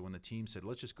advocate. So when the team said,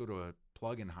 let's just go to a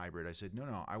plug-in hybrid, I said,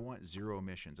 no, I want zero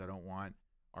emissions. I don't want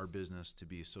our business to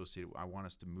be associated. I want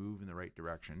us to move in the right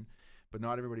direction. But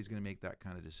not everybody's going to make that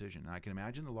kind of decision. And I can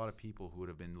imagine a lot of people who would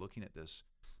have been looking at this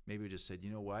maybe just said,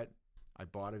 you know what, I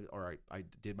bought it, or I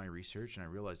did my research and I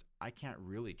realized I can't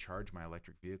really charge my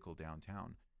electric vehicle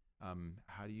downtown.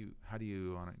 How do you do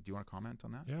you want to comment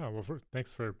on that? Yeah, well,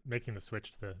 thanks for making the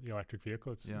switch to the electric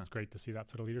vehicle. It's great to see that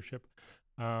sort of leadership.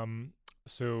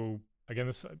 So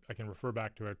again, I can refer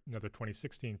back to another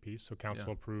 2016 piece. So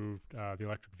council approved the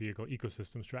electric vehicle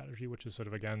ecosystem strategy, which is sort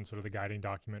of the guiding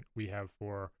document we have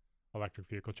for electric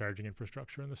vehicle charging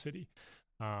infrastructure in the city.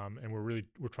 And we're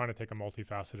trying to take a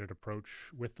multifaceted approach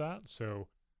with that. So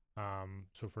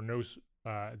for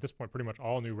at this point, pretty much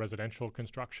all new residential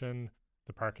construction,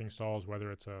 the parking stalls,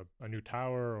 whether it's a new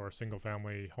tower or a single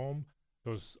family home,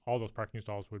 all those parking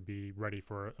stalls would be ready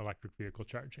for electric vehicle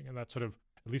charging. And that sort of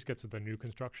at least gets at the new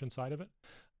construction side of it.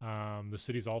 The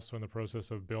city's also in the process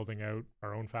of building out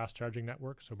our own fast charging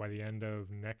network. So by the end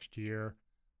of next year,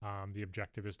 the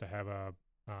objective is to have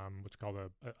what's called a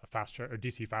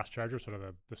DC fast charger, sort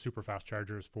of the super fast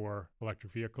chargers for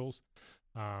electric vehicles,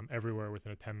 everywhere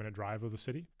within a 10-minute drive of the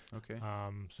city. Okay.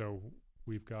 So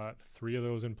we've got 3 of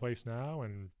those in place now,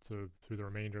 and through the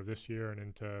remainder of this year and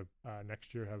into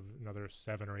next year, have another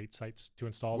 7 or 8 sites to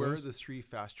install. Where those. are the 3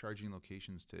 fast charging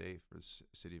locations today for the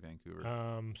city of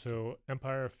Vancouver? So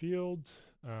Empire Field,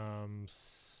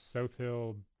 South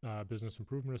Hill Business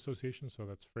Improvement Association, so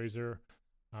that's Fraser.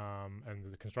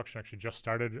 And the construction actually just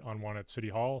started on one at City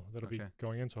Hall that'll be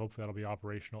going in, so hopefully that'll be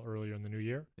operational earlier in the new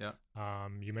year. Yeah.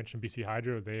 You mentioned BC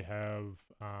Hydro. They have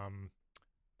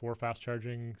 4 fast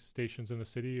charging stations in the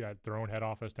city at their own head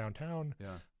office downtown.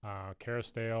 Yeah.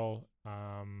 Kerrisdale,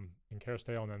 in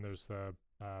Kerrisdale, and then there's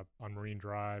on Marine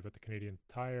Drive at the Canadian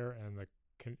Tire, and the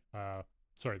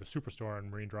Superstore on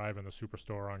Marine Drive and the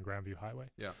Superstore on Grandview Highway.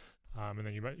 Yeah. And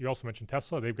then you also mentioned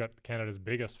Tesla. They've got Canada's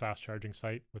biggest fast charging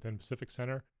site within Pacific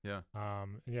Center. Yeah.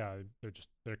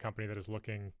 They're a company that is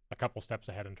looking a couple steps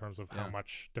ahead in terms of how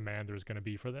much demand there's going to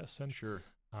be for this. And sure.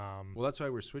 Well, that's why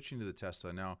we're switching to the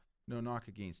Tesla now. No knock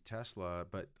against Tesla,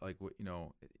 but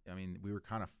we were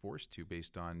kind of forced to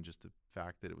based on just the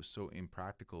fact that it was so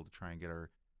impractical to try and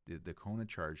get the Kona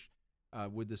charged.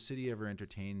 Would the city ever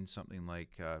entertain something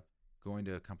like going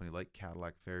to a company like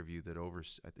Cadillac Fairview that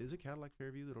oversees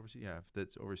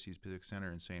Pacific Center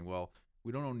and saying, well,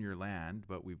 we don't own your land,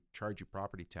 but we charge you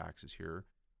property taxes here.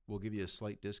 We'll give you a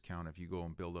slight discount if you go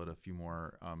and build out a few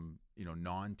more,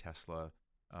 non-Tesla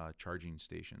charging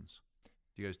stations.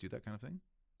 Do you guys do that kind of thing?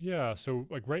 Yeah. So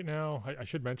like right now, I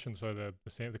should mention, so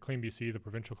the Clean BC, the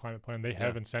provincial climate plan, they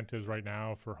have incentives right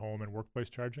now for home and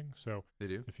workplace charging. So they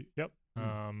do?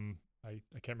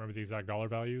 I can't remember the exact dollar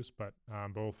values, but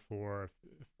both for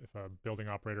if a building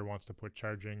operator wants to put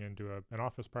charging into an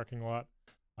office parking lot,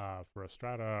 for a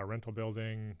strata, a rental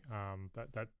building,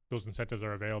 that those incentives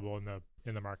are available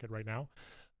in the market right now.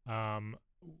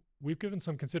 We've given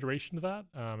some consideration to that,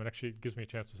 and actually it gives me a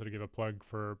chance to sort of give a plug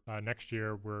for next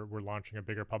year. We're launching a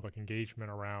bigger public engagement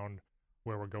around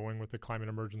where we're going with the climate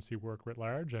emergency work writ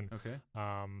large, and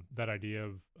that idea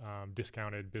of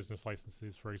discounted business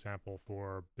licenses, for example,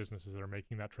 for businesses that are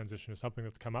making that transition is something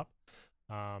that's come up.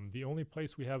 The only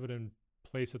place we have it in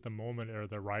place at the moment are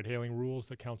the ride-hailing rules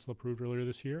that council approved earlier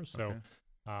this year. So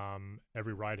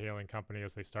every ride-hailing company,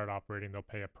 as they start operating, they'll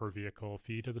pay a per vehicle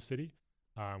fee to the city.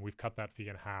 We've cut that fee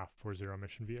in half for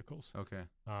zero-emission vehicles.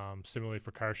 Similarly,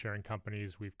 for car-sharing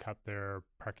companies, we've cut their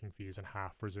parking fees in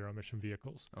half for zero-emission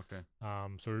vehicles.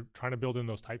 So we're trying to build in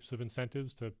those types of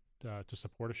incentives to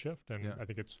support a shift, and I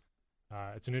think it's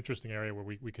an interesting area where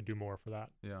we could do more for that.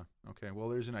 Yeah. Okay. Well,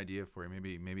 there's an idea for you.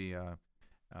 Maybe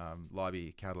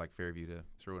lobby Cadillac Fairview to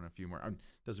throw in a few more.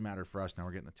 Doesn't matter for us now.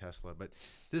 We're getting the Tesla. But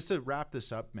just to wrap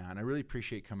this up, man, I really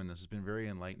appreciate coming. This has been very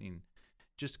enlightening.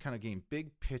 Just kind of getting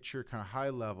big picture, kind of high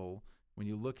level. When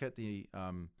you look at the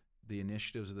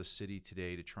initiatives of the city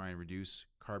today to try and reduce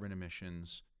carbon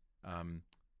emissions,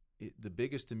 the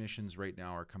biggest emissions right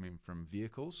now are coming from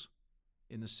vehicles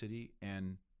in the city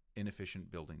and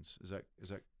inefficient buildings. Is that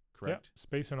correct? Yeah.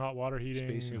 Space and hot water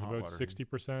heating is about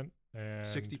 60%. And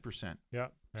 60%. Yeah.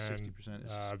 And 60%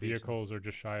 is vehicles are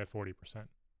just shy of 40%.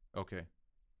 Okay.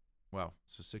 Wow.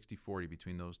 So 60-40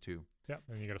 between those two. Yeah,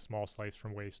 and you get a small slice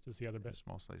from waste is the other A bit.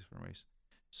 small slice from waste.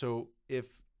 So if,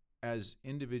 as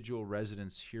individual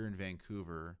residents here in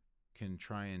Vancouver, can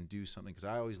try and do something, because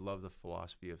I always love the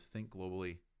philosophy of think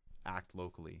globally, act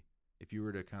locally. If you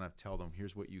were to kind of tell them,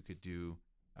 here's what you could do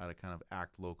at a kind of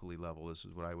act locally level, this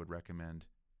is what I would recommend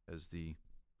as the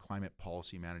climate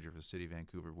policy manager for the city of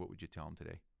Vancouver, what would you tell them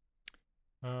today?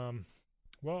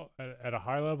 Well, at a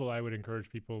high level, I would encourage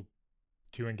people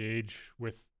to engage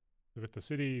with the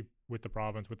city, with the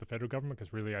province, with the federal government,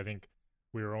 because really I think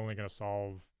we are only going to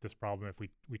solve this problem if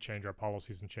we change our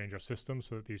policies and change our systems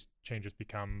so that these changes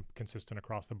become consistent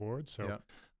across the board. So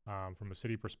from a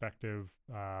city perspective,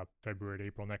 February to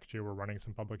April next year, we're running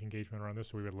some public engagement around this.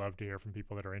 So we would love to hear from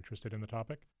people that are interested in the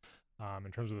topic.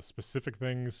 In terms of the specific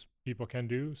things people can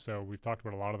do, so we've talked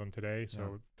about a lot of them today.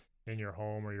 So in your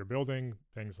home or your building,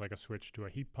 things like a switch to a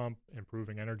heat pump,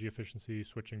 improving energy efficiency,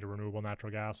 switching to renewable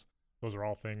natural gas. Those are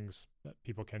all things that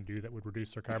people can do that would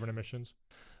reduce their carbon emissions.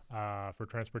 For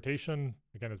transportation,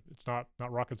 again, it's not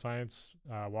rocket science.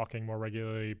 Walking more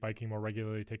regularly, biking more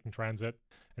regularly, taking transit,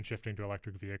 and shifting to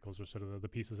electric vehicles are sort of the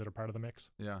pieces that are part of the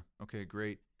mix. Yeah. Okay,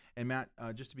 great. And Matt,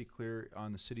 just to be clear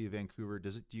on the city of Vancouver,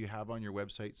 do you have on your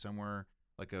website somewhere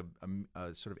like a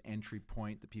sort of entry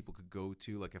point that people could go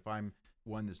to? Like if I'm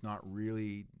one that's not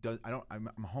really, I'm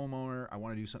a homeowner, I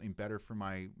want to do something better for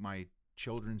my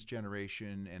children's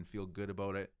generation and feel good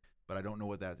about it, but I don't know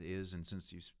what that is. And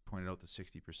since you pointed out that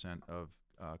 60% of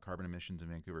carbon emissions in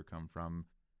Vancouver come from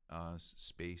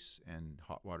space and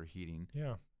hot water heating.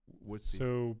 Yeah.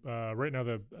 So right now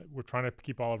we're trying to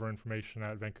keep all of our information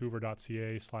at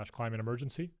vancouver.ca/climate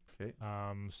emergency. Okay.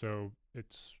 So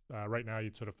it's right now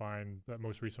you'd sort of find that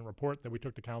most recent report that we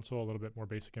took to council, a little bit more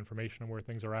basic information on where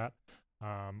things are at.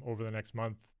 Over the next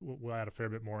month, we'll add a fair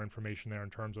bit more information there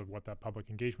in terms of what that public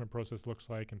engagement process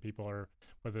looks like, and people are,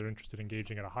 whether they're interested in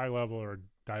engaging at a high level or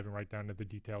diving right down to the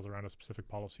details around a specific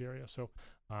policy area. So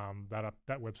that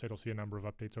website will see a number of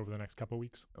updates over the next couple of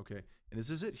weeks. Okay. And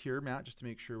is it here, Matt, just to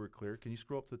make sure we're clear? Can you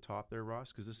scroll up to the top there,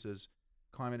 Ross? Because this says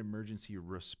climate emergency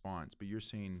response, but you're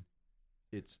saying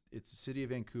it's City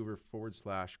of Vancouver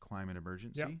 /climate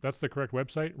emergency? Yeah, that's the correct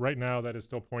website. Right now, that is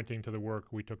still pointing to the work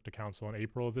we took to council in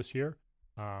April of this year.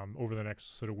 Over the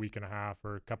next sort of week and a half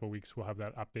or a couple of weeks, we'll have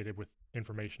that updated with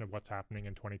information of what's happening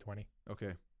in 2020.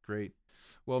 Okay, great.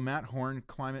 Well, Matt Horn,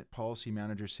 Climate Policy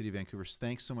Manager, City of Vancouver,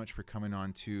 thanks so much for coming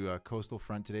on to Coastal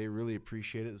Front today. Really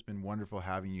appreciate it. It's been wonderful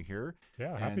having you here.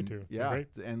 Yeah, happy to. Yeah, great.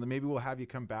 And maybe we'll have you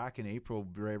come back in April,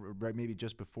 right maybe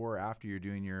just before or after you're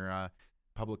doing your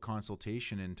public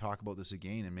consultation, and talk about this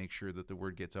again and make sure that the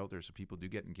word gets out there so people do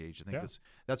get engaged. I think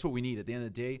that's what we need. At the end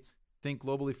of the day, think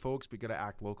globally, folks, but got to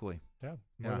act locally. Yeah,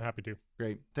 more than happy to.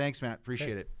 Great. Thanks, Matt.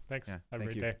 Appreciate it. Thanks. Yeah, Have a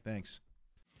great day. Thanks.